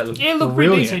that looked Yeah, it looked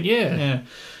brilliant. pretty decent, yeah.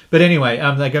 But anyway,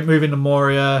 they go move into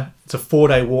Moria. It's a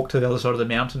 4-day walk to the other side of the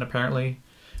mountain, apparently.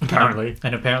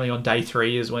 And apparently on day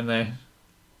 3 is when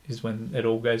it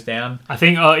all goes down. I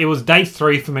think it was day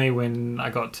 3 for me when I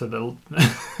got to the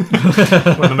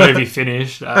when the movie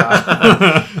finished.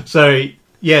 So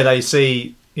yeah, they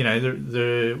see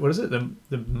the what is it?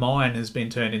 The mine has been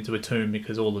turned into a tomb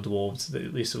because all the dwarves that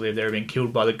used to live there have been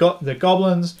killed by the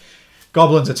goblins.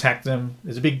 Goblins attack them.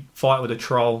 There's a big fight with a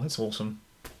troll. It's awesome.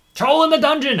 Troll in the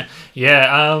dungeon.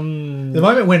 Yeah. The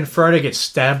moment when Frodo gets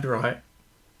stabbed, right,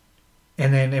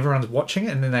 and then everyone's watching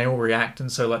it, and then they all react,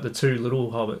 and so like the 2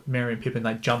 little hobbit, Merry and Pippin,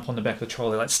 they jump on the back of the troll.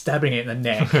 They're like stabbing it in the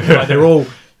neck. Like,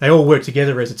 they all work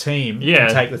together as a team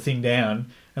and take the thing down.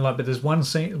 And like, but there's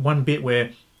one bit where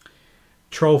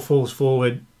troll falls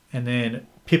forward, and then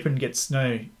Pippin gets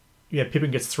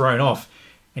thrown off,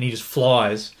 and he just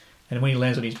flies. And when he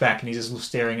lands on his back, and he's just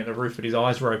staring at the roof, but his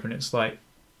eyes are open. It's like,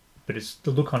 but it's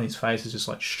the look on his face is just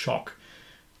like shock,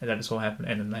 and that it's all happened.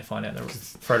 And then they find out that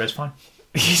Frodo's fine.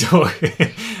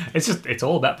 It's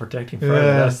all about protecting Frodo.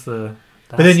 Yeah. That's the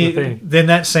thing. Then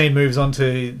that scene moves on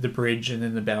to the bridge, and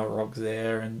then the Balrog's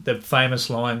there, and the famous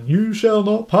line, "You shall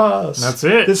not pass." That's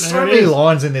it. There's so many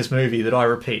lines in this movie that I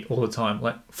repeat all the time.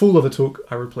 Like Fool of a Took,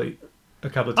 I repeat a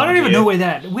couple of times. I don't even know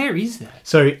where is that?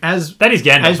 So that is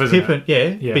Gandalf, isn't Pippin,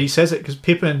 it? yeah, but he says it because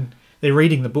Pippin, they're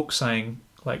reading the book saying,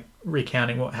 like,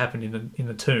 recounting what happened in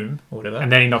the tomb or whatever.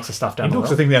 And then he knocks the stuff down. He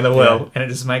knocks the thing down the well, and it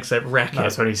just makes that racket.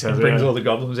 That's what he says. And brings all the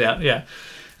goblins out. Yeah.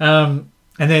 And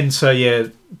then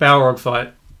Balrog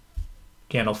fight.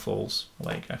 Gandalf falls. Well,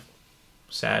 there you go.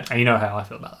 Sad. And you know how I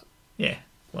feel about that. Yeah.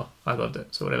 Well, I loved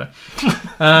it, so whatever.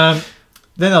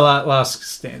 Then the last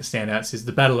standouts is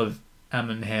the Battle of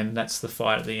Amenhen. That's the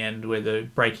fight at the end where the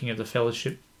breaking of the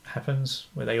Fellowship happens,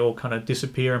 where they all kind of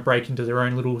disappear and break into their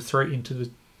own little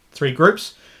three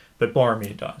groups. But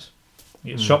Boromir dies.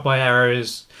 He gets shot by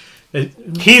arrows.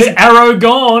 His arrow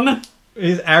gone.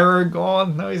 Is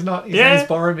Aragorn? No, he's not. His name's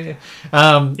Boromir.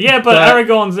 But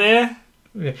Aragorn's there.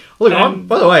 Yeah. Look,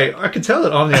 by the way, I can tell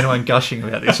that I'm the only one gushing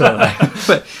about this.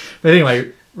 but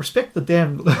anyway, respect the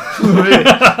damn. But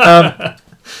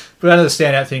one of the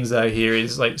standout things though here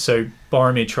is so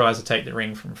Boromir tries to take the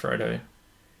ring from Frodo,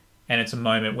 and it's a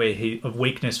moment where of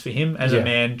weakness for him as a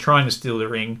man trying to steal the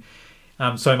ring,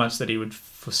 so much that he would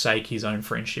forsake his own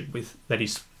friendship that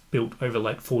he's built over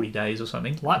like 40 days or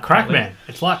something. Like crack, man.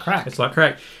 It's like crack. It's like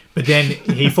crack. But then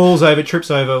he falls over,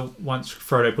 trips over once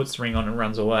Frodo puts the ring on and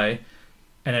runs away,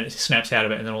 and then it snaps out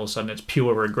of it, and then all of a sudden it's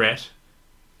pure regret.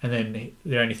 And then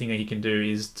the only thing that he can do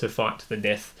is to fight to the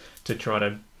death to try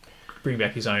to bring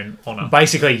back his own honour.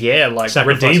 Basically,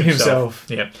 redeem himself.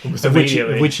 Yeah,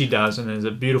 which he does. And there's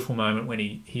a beautiful moment when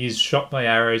he is shot by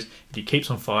arrows, and he keeps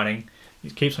on fighting. He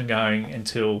keeps on going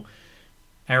until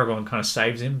Aragorn kind of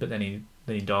saves him, but then he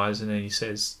dies, and then he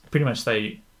says, pretty much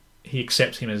he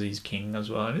accepts him as his king as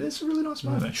well. And it's a really nice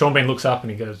moment. Sean Bean looks up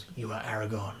and he goes, "You are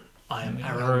Aragorn. I am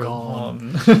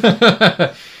Aragorn."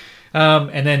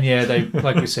 And then they,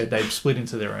 like we said, they split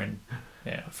into their own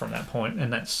from that point,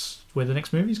 and that's where the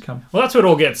next movies come. Well, that's where it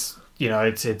all gets.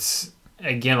 It's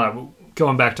again like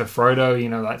going back to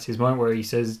Frodo. That's his moment where he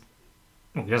says,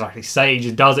 well, he doesn't actually say, he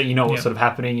just does it. What's sort of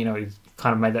happening. He's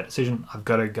kind of made that decision. I've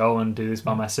got to go and do this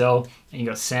by myself. And you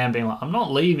got Sam being like, "I'm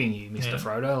not leaving you, Mr.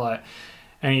 Frodo."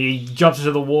 And he jumps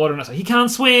into the water, and it's like he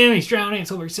can't swim. He's drowning.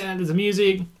 It's all very sad. There's the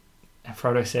music, and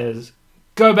Frodo says,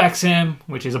 "Go back, Sam,"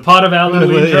 which is a part of our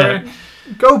little intro. Yeah.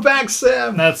 Go back,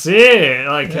 Sam. That's it.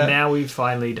 Now we've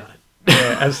finally done it.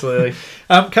 Yeah, absolutely.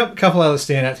 Couple other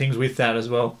standout things with that as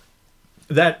well.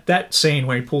 That scene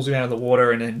where he pulls him out of the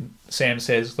water, and then Sam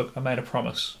says, "Look, I made a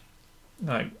promise.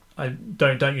 I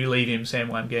don't you leave him,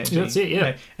 Samwise Gamgee." That's it.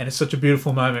 Yeah. And it's such a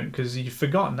beautiful moment because you've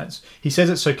forgotten he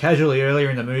says it so casually earlier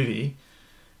in the movie.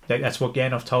 That's what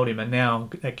Gandalf told him, and now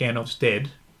that Gandalf's dead,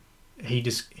 he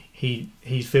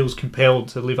feels compelled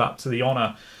to live up to the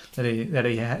honour that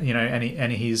he had,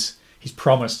 and his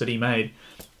promise that he made,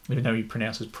 even though he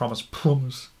pronounces promise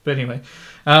plums. But anyway,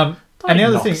 and the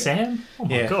other thing, Sam, oh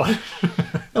my god,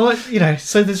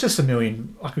 so there's just a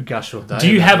million. I could gush all day.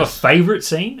 Do you have a favourite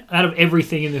scene out of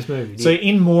everything in this movie? So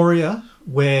in Moria,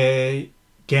 where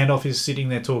Gandalf is sitting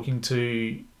there talking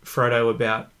to Frodo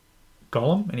about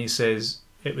Gollum, and he says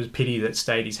it was pity that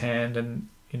stayed his hand, and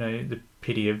the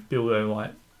pity of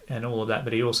Bilbo and all of that.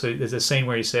 But he also, there's a scene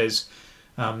where he says,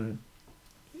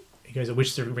 he goes, "I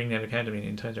wish the ring never came to me," and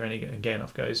he turns around and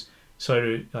Gandalf goes,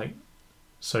 "So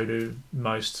So do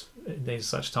most. There's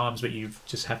such times, but you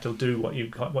just have to do what you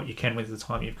can with the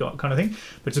time you've got, kind of thing.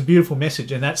 But it's a beautiful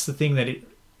message, and that's the thing that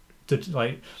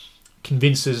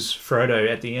convinces Frodo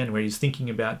at the end, where he's thinking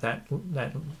about that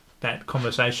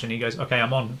conversation. He goes, "Okay,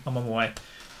 I'm on my way.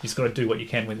 You just got to do what you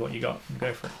can with what you got and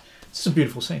go for it." It's just a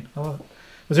beautiful scene. I love it.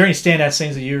 Was there any standout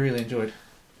scenes that you really enjoyed?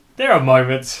 There are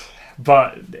moments,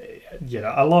 but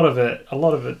a lot of it.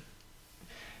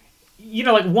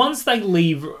 Like once they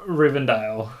leave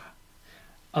Rivendell,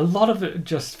 a lot of it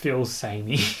just feels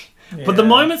samey. Yeah. But the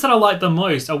moments that I like the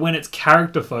most are when it's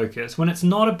character focused, when it's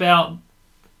not about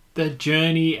the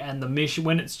journey and the mission,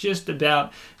 when it's just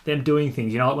about them doing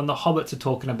things. Like when the hobbits are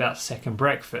talking about second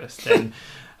breakfast and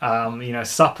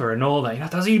supper and all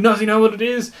that. Does he know what it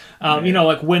is?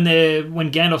 Like when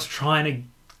Gandalf's trying to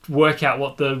work out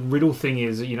what the riddle thing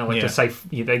is. To say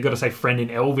they've got to say friend in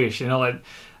Elvish. Like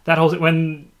that whole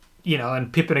when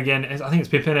and Pippin again. I think it's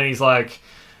Pippin, and he's like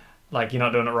you're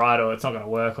not doing it right, or it's not going to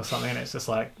work, or something. And it's just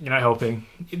like you're not helping.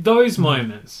 Those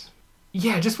moments.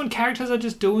 Yeah, just when characters are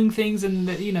just doing things and,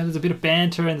 there's a bit of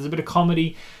banter and there's a bit of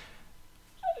comedy.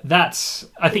 That's,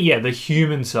 I think, the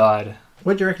human side.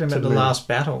 What do you reckon about the last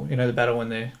battle? The battle when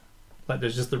they're,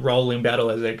 there's just the rolling battle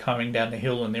as they're coming down the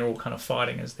hill and they're all kind of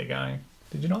fighting as they're going.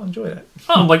 Did you not enjoy that?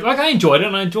 Oh, I enjoyed it,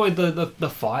 and I enjoyed the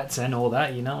fights and all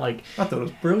that, I thought it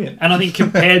was brilliant. And I think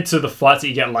compared to the fights that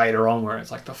you get later on, where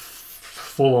it's like the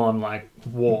full-on,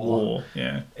 war.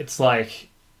 Yeah. It's like,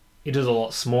 it is a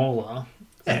lot smaller.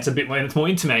 Yeah. It's more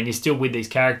intimate, and you're still with these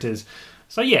characters.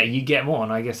 So you get more,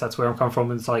 and I guess that's where I'm coming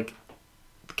from. It's like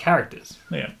the characters,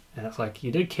 and it's like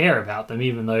you do care about them,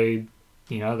 even though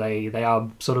they are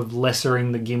sort of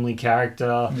lessering the Gimli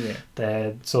character. Yeah.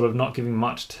 They're sort of not giving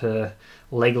much to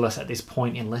Legolas at this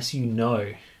point, unless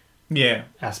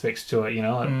aspects to it.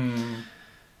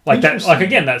 Like that,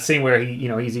 that scene where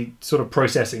he's sort of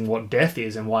processing what death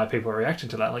is and why people are reacting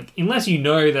to that. Like, unless you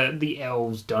know that the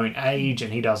elves don't age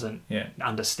and he doesn't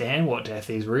understand what death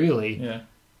is really,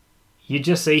 you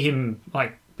just see him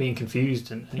being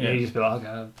confused, and you just be like, okay,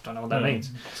 I don't know what that means.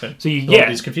 So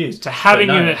he's confused. So having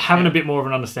a bit more of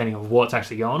an understanding of what's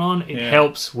actually going on, it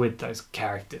helps with those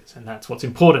characters, and that's what's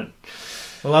important.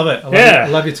 I love it. I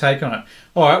love your take on it.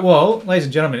 All right, well, ladies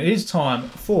and gentlemen, it is time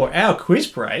for our quiz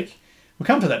break. We'll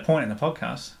come to that point in the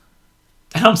podcast.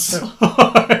 And I'm so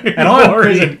and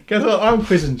I'm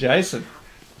quizzing Jason.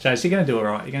 Jason, you're going to do it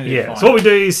right. You're going to do it fine. So what we do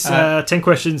is 10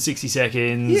 questions, 60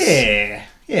 seconds. Yeah,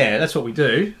 that's what we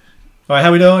do. All right,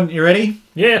 how we doing? You ready?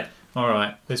 Yeah. All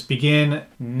right, let's begin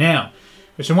now.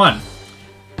 Question 1.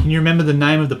 Can you remember the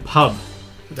name of the pub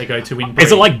that they go to in Bree?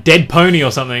 Is it like Dead Pony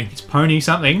or something? It's Pony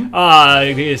something.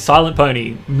 Silent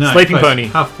Pony. No, Sleeping close. Pony.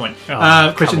 Half point.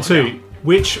 Question 2.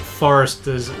 Which forest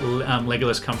does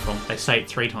Legolas come from? They say it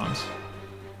 3 times.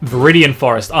 Viridian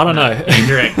Forest. I don't know.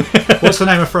 Incorrect. What's the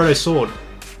name of Frodo's sword?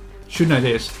 Should know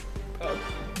this.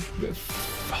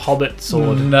 Hobbit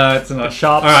sword. No, it's not. A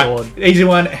sharp sword. Easy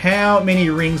one. How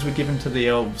many rings were given to the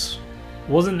elves?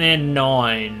 Wasn't there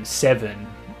 9? 7?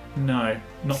 No,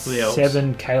 not for the elves.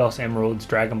 7 Chaos Emeralds,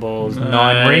 Dragon Balls,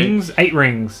 9 rings, 8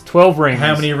 rings, 12 rings.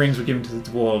 How many rings were given to the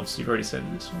dwarves? You've already said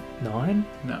this one. 9?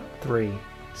 No. 3.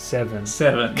 7.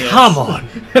 7. Yes. Come on.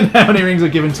 And how many rings were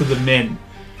given to the men?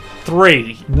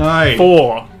 3. No.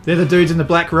 4. They're the dudes in the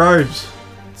black robes.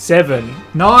 7.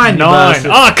 9. 9.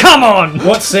 Oh, come on.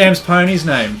 What's Sam's pony's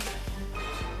name?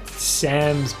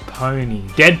 Sam's pony.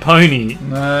 Dead Pony.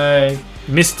 No.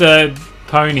 Mr.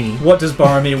 Pony. What does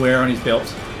Boromir wear on his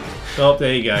belt? Oh,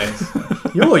 there you go.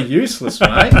 You're useless,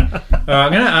 mate. I'm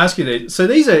going to ask you these. So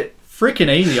these are freaking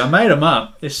easy. I made them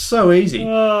up. They're so easy.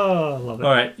 Oh, I love it.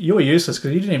 All right, you're useless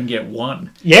because you didn't even get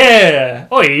 1. Yeah.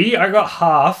 Oi, I got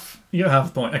half. You got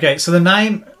half a point. Okay, so the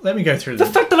name... Let me go through the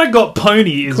fact that I got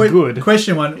Pony is good.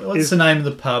 Question 1. What's the name of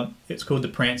the pub? It's called the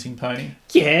Prancing Pony.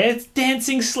 Yeah, it's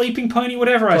Dancing, Sleeping Pony,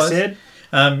 whatever Close. I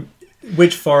said.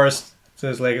 Which forest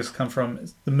does Legolas come from?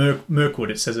 It's the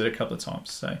Mirkwood. It says it a couple of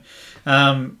times. So,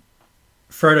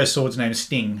 Frodo's sword's name is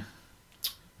Sting.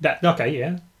 Okay,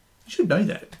 yeah. You should know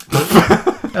that.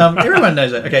 Everyone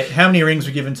knows that. Okay, how many rings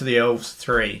were given to the elves?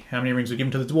 3. How many rings were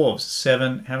given to the dwarves?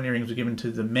 7. How many rings were given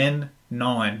to the men?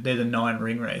 9. They're the 9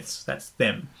 ring wraiths. That's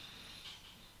them.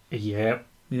 Yeah.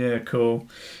 Yeah, cool.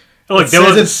 Look, there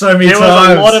was so many times.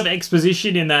 Was a lot of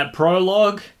exposition in that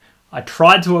prologue. I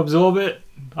tried to absorb it.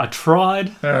 I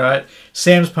tried. All right.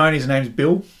 Sam's pony's name's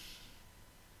Bill.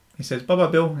 He says, bye-bye,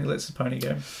 Bill. He lets the pony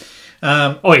go.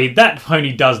 That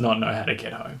pony does not know how to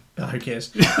get home. Oh, who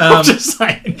cares? I'm just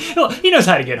saying. He knows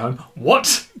how to get home.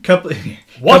 What? Couple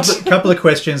of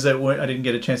questions that I didn't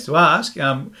get a chance to ask.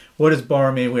 What does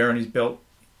Boromir wear on his belt?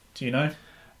 Do you know?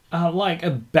 Like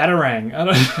a batarang. I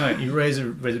don't know. No, you raise a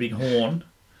big horn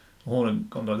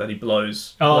that he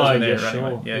blows. Oh, blows in yeah, there, sure.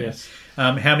 right? Yeah. Yes.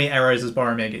 How many arrows does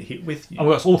Boromir get hit with? Oh,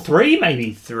 that's all 3,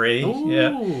 maybe. 3. Ooh.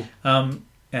 Yeah.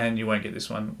 And you won't get this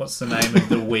one. What's the name of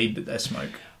the weed that they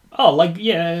smoke? Oh, like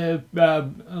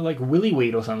like willy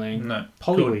weed or something. No.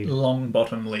 Polyweed. Long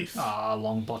bottom leaf.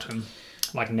 Long bottom,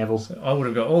 like Neville. So I would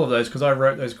have got all of those because I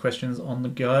wrote those questions on the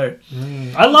go.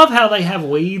 I love how they have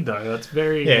weed though. That's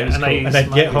very It's and cool. they And they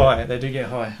smoke get it. high. They do get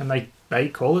high. and they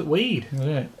call it weed.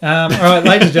 Yeah. All right,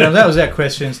 ladies and gentlemen, that was our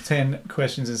questions. 10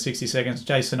 questions in 60 seconds.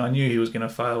 Jason, I knew he was going to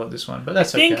fail at this one, but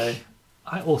that's okay.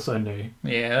 I also knew.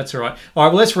 Yeah, that's all right. All right,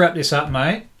 well, let's wrap this up,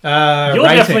 mate. You're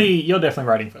Rating. definitely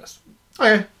rating first.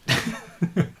 Okay.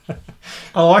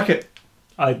 I like it.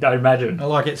 I imagine. I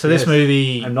like it. So Yes. this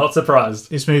movie, I'm not surprised.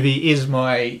 this movie is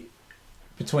my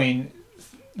between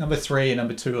number 3 and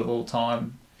number 2 of all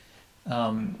time.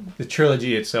 The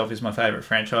trilogy itself is my favourite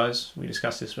franchise. We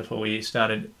discussed this before we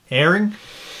started airing.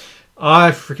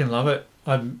 I freaking love it.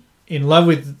 I'm in love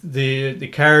with the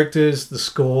characters, the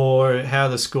score, how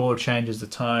the score changes the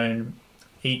tone.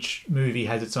 Each movie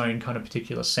has its own kind of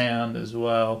particular sound as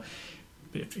well.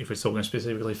 If we're talking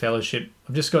specifically Fellowship,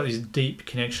 I've just got this deep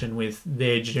connection with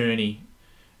their journey.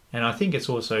 And I think it's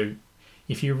also,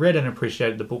 if you read and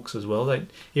appreciated the books as well, that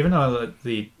even though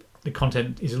the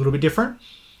content is a little bit different,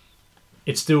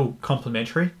 it's still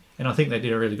complementary. And I think they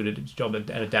did a really good job at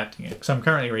adapting it. So I'm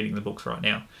currently reading the books right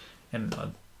now. And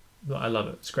I love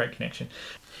it. It's a great connection.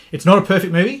 It's not a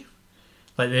perfect movie.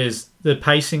 Like there's the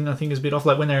pacing, I think, is a bit off.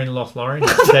 Like when they're in Lothlorien.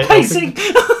 Pacing.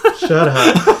 Shut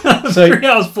up. So 3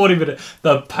 hours 40 minutes.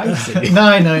 The pacing.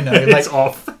 no. It's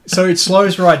off. So it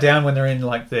slows right down when they're in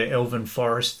like the elven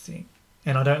forest thing.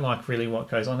 And I don't like really what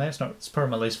goes on there. It's probably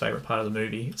my least favourite part of the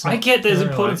movie. It's I not get there's really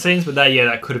important like- scenes, but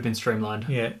that could have been streamlined.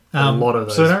 Yeah, A lot of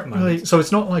those So, I don't really, moments. so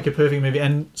it's not like a perfect movie.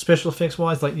 And special effects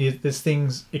wise, like there's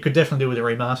things it could definitely do with a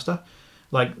remaster,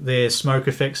 like their smoke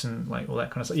effects and like all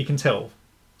that kind of stuff. You can tell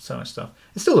so much stuff.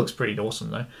 It still looks pretty awesome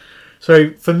though.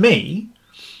 So for me,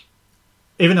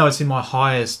 even though it's in my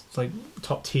highest like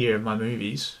top tier of my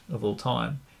movies of all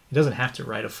time, it doesn't have to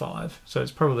rate a 5. So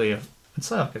it's probably I'd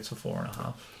say like it's a 4.5.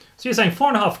 So you're saying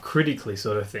 4.5 critically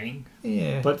sort of thing,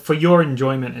 Yeah, but for your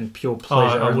enjoyment and pure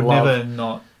pleasure, I and would love, never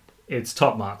not. it's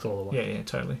top marks all the way. Yeah,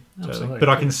 totally. Absolutely. But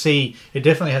I can see it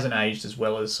definitely hasn't aged as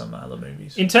well as some other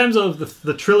movies. In terms of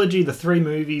the trilogy, the 3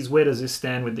 movies, where does this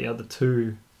stand with the other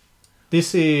 2?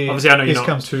 This is Obviously, I know you're this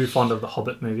not too fond of the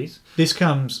Hobbit movies. This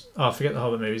comes. Oh, forget the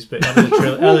Hobbit movies, but out of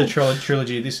the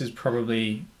trilogy, this is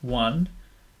probably 1.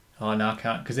 Oh no, I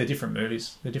can't because they're different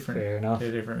movies. They're different. Fair enough.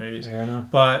 They're different movies. Fair enough.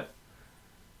 But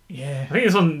yeah, I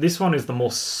think this one is the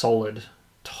more solid,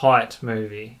 tight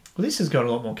movie. well, this has got a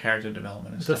lot more character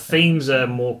development. And The stuff in it. themes are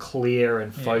more clear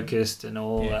and focused and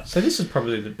all Yeah. that. So this is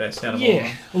probably the best out of all of Yeah,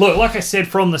 them. look, like I said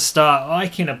from the start, I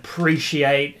can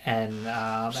appreciate and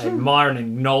admire and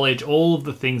acknowledge all of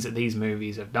the things that these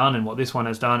movies have done and what this one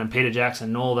has done, and Peter Jackson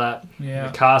and all that, Yeah.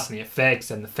 the cast and the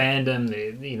effects and the fandom.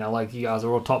 Like you guys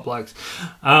are all top blokes.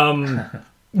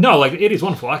 No, like it is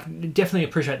wonderful. I can definitely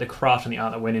appreciate the craft and the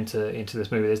art that went into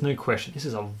this movie. There's no question. This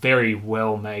is a very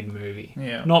well made movie.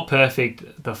 Yeah. Not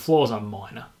perfect. The flaws are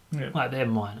minor. Yeah. Like they're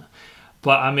minor.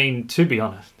 But I mean, to be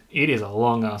honest, it is a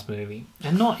long ass movie.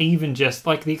 And not even just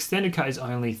like the extended cut is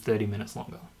only 30 minutes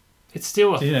longer. It's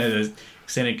still Do you know the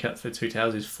extended cut for Two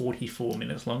Towers is 44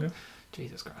 minutes longer?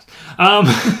 Jesus Christ.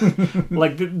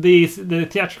 Like the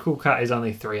theatrical cut is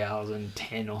only 3 hours and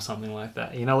 10 or something like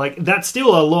that. Like that's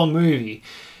still a long movie.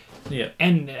 Yeah.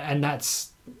 And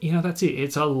that's that's it.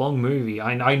 It's a long movie.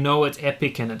 I know it's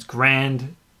epic and it's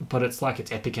grand, but it's like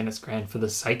it's epic and it's grand for the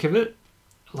sake of it.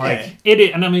 Like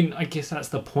it, and I mean, I guess that's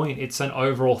the point. It's an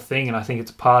overall thing, and I think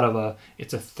it's part of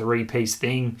it's a 3-piece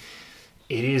thing.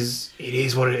 It is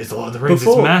what it is. Lord of the Rings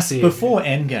is massive. Before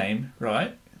Endgame,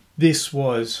 right? This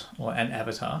was, and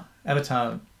Avatar.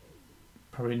 Avatar,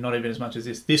 probably not even as much as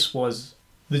this. This was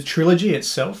the trilogy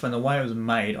itself, and the way it was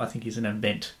made, I think, is an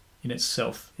event in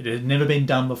itself. It had never been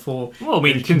done before. Well, I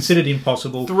mean, it was considered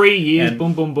impossible. 3 years, and-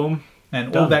 boom, boom, boom.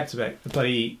 And done. all back to back.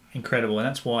 Bloody incredible. And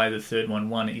that's why the third one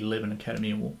won 11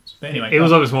 Academy Awards. But anyway. It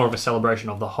was always more of a celebration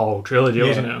of the whole trilogy,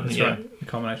 wasn't it? That's right. The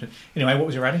combination. Anyway, what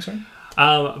was your rating, sorry?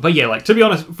 But yeah, like to be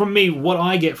honest, from me, what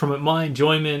I get from it, my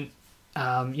enjoyment,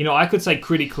 I could say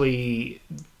critically,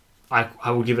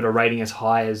 I would give it a rating as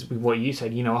high as what you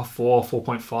said, a 4,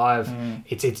 4.5.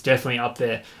 It's definitely up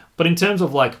there. But in terms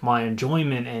of like my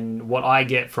enjoyment and what I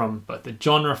get from both the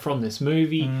genre from this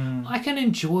movie, I can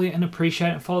enjoy and appreciate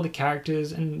and follow the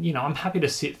characters, and I'm happy to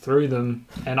sit through them,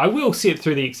 and I will sit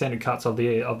through the extended cuts of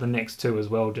the next 2 as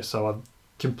well, just so I've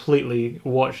completely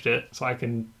watched it, so I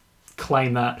can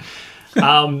claim that.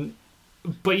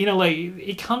 But you know, like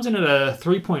it comes in at a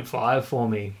 3.5 for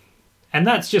me, and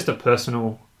that's just a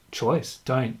personal choice.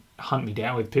 Don't hunt me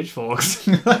down with pitchforks.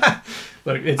 Look,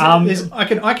 I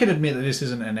can admit that this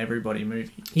isn't an everybody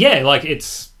movie. Yeah, like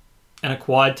it's an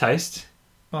acquired taste.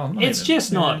 Well, It's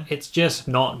just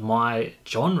not my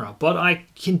genre, but I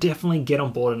can definitely get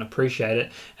on board and appreciate it.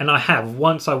 And I have.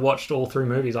 Once I watched all 3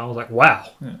 movies, I was like, wow,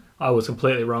 I was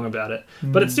completely wrong about it.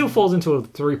 But it still falls into a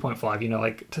 3.5, you know,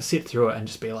 like to sit through it and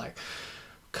just be like,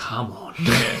 come on,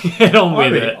 get on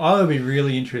with it. I would be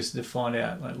really interested to find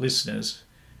out, like listeners,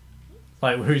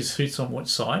 like who's on what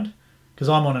side. Because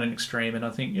I'm on an extreme, and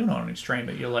I think you're not on an extreme,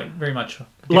 but you're like very much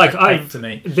like to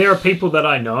me. There are people that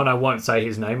I know, and I won't say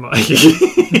his name. And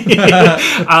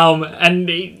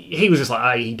he was just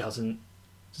like, he doesn't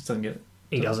get it.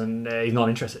 He's not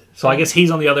interested. So I guess he's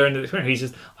on the other end of the spectrum. He's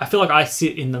just, I feel like I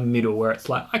sit in the middle where it's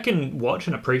like I can watch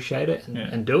and appreciate it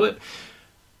and do it,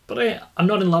 but I'm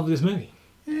not in love with this movie.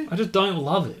 I just don't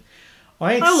love it.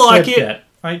 I like it.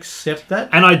 I accept that.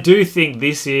 And I do think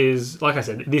this is, like I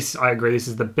said, I agree, this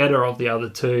is the better of the other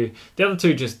two. The other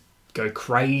two just go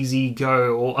crazy,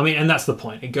 and that's the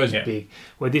point. It goes big.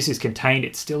 Where this is contained,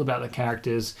 it's still about the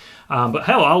characters. But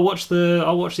hell, I'll watch the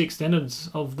extendeds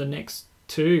of the next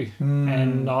two,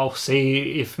 and I'll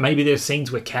see if maybe there's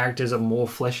scenes where characters are more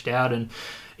fleshed out and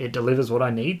it delivers what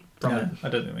I need from it. I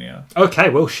don't think we are.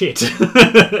 Okay, well, shit.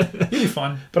 You'll be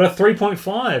fine. But a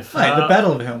 3.5. Mate, the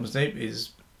Battle of Helm's Deep is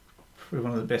probably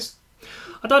one of the best.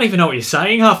 I don't even know what you're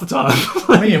saying half the time.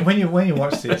 when you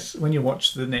watch this, when you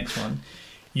watch the next one,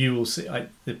 you will see.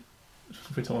 If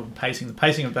we're talking pacing, the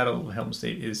pacing of Battle of Helm's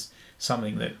Deep is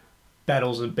something that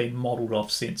battles have been modelled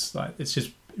off since. Like it's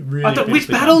just really. Which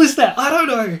battle is that? I don't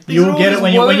know. You will get it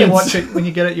when you watch it. When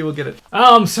you get it, you will get it.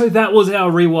 So that was our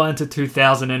rewind to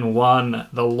 2001,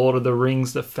 The Lord of the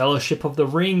Rings, The Fellowship of the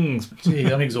Rings.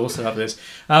 Gee, I'm exhausted after this.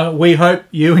 We hope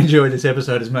you enjoyed this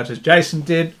episode as much as Jason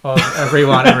did of a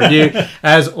rewind and review.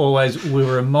 As always,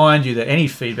 we'll remind you that any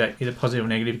feedback, either positive or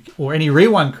negative, or any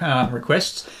rewind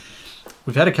requests,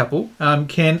 we've had a couple,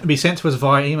 can be sent to us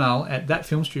via email at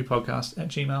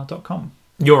thatfilmstewpodcast@gmail.com.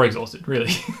 You're exhausted,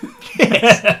 really.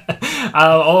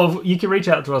 Or you can reach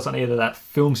out to us on either that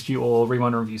Film Stew or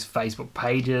Rewind and Reviews Facebook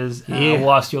pages.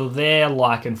 Whilst you're there,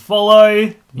 like and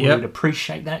follow. We'd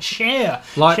appreciate that. Share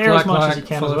as much as you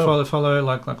can. Follow, follow.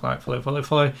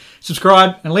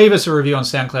 Subscribe and leave us a review on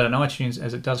SoundCloud and iTunes,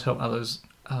 as it does help others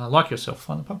like yourself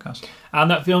find the podcast.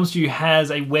 That Film Stew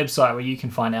has a website where you can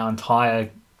find our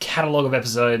entire catalogue of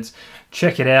episodes.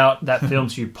 Check it out,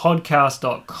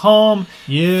 thatfilmstewpodcast.com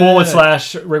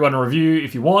 /rewind and review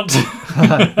if you want.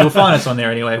 You'll find us on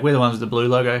there anyway. We're the ones with the blue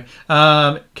logo.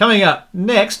 Coming up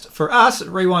next for us at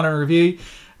Rewind and Review,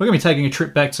 we're going to be taking a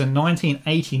trip back to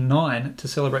 1989 to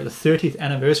celebrate the 30th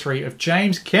anniversary of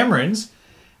James Cameron's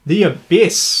The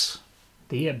Abyss.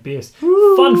 The Abyss.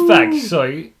 Woo! Fun fact,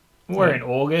 so we're in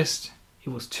August. It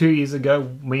was 2 years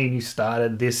ago me and you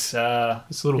started this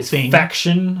little thing.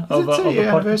 Faction of a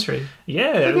anniversary.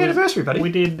 Yeah, happy anniversary, buddy.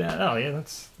 We did. That's all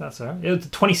right. It was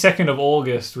the 22nd of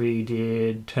August. We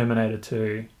did Terminator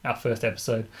 2, our first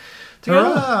episode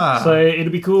together. So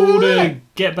it'd be cool to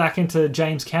get back into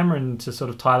James Cameron to sort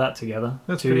of tie that together.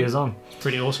 That's 2 years on. It's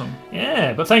pretty awesome.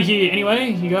 Yeah, but thank you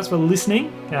anyway, you guys, for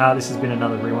listening. This has been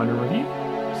another Rewind and Review.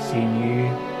 See you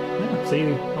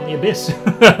on the Abyss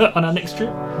on our next trip.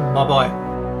 Bye-bye.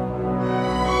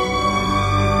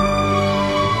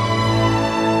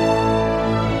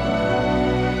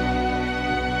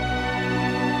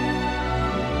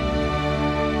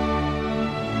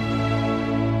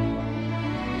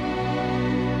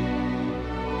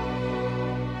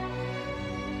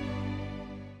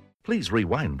 Please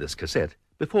rewind this cassette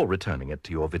before returning it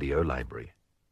to your video library.